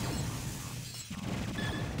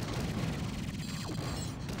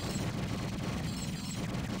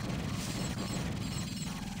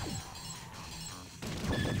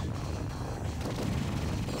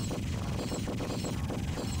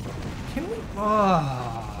 Can we?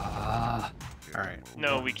 Alright.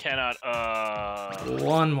 No, we cannot,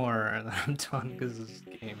 One more, and then I'm done because this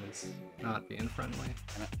game is not being friendly.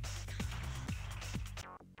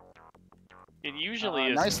 It usually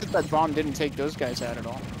is. Nice that bomb didn't take those guys out at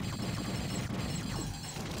all.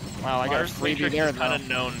 Wow, I got a Mars freebie Matrix there, is kind though. of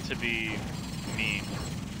known to be mean.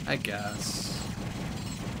 I guess.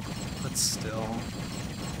 But still.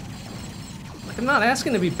 Like, I'm not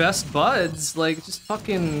asking to be best buds, like, just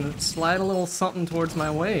fucking slide a little something towards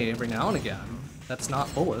my way every now and again. That's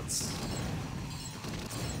not bullets.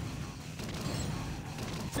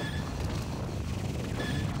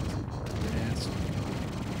 Yes.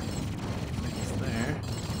 It's there.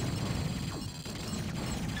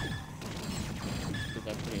 Did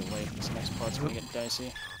that pretty late. This next part's gonna get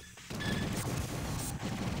dicey.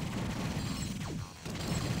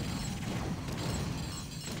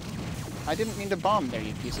 I didn't mean to bomb there,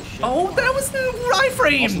 you piece of shit. Oh, that was the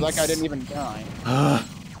iframes! Also, that guy didn't even die.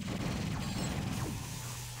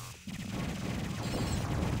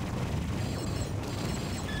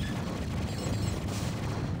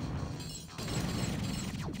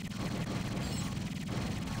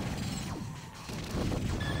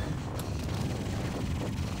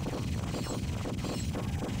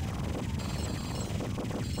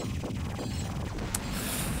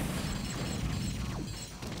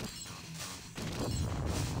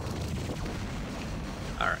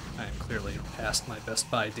 Alright, I am clearly past my best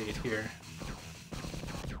buy date here.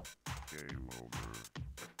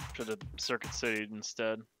 Should have Circuit City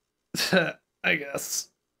instead. I guess.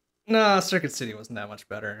 No, Circuit City wasn't that much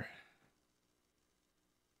better.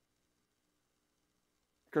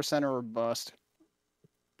 Liquor Center or bust.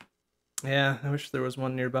 Yeah, I wish there was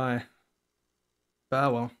one nearby. Bah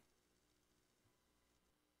well.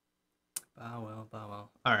 Bah well, bah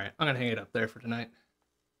well. Alright, I'm gonna hang it up there for tonight.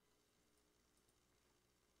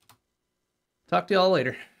 Talk to y'all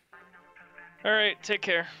later. Alright, take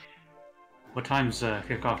care. What time's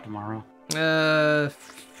kickoff tomorrow?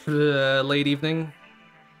 Late evening.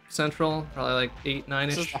 Central, probably like 8,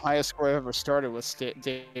 This is 9-ish. the highest score I've ever started with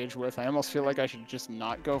stage with. I almost feel like I should just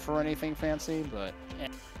not go for anything fancy, but...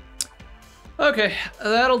 Okay,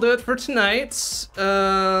 that'll do it for tonight.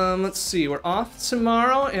 Let's see, we're off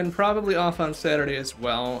tomorrow and probably off on Saturday as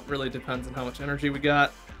well. It really depends on how much energy we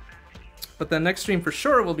got. But then next stream for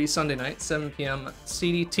sure will be Sunday night, 7 p.m.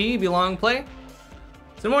 CDT, be long play.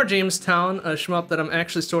 Some more Jamestown, a shmup that I'm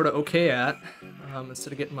actually sort of okay at,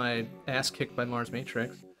 instead of getting my ass kicked by Mars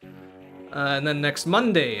Matrix. And then next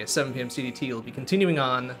Monday, 7 p.m. CDT, will be continuing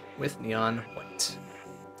on with Neon White.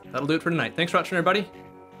 That'll do it for tonight. Thanks for watching, everybody.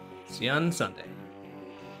 See you on Sunday.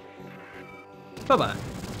 Bye-bye.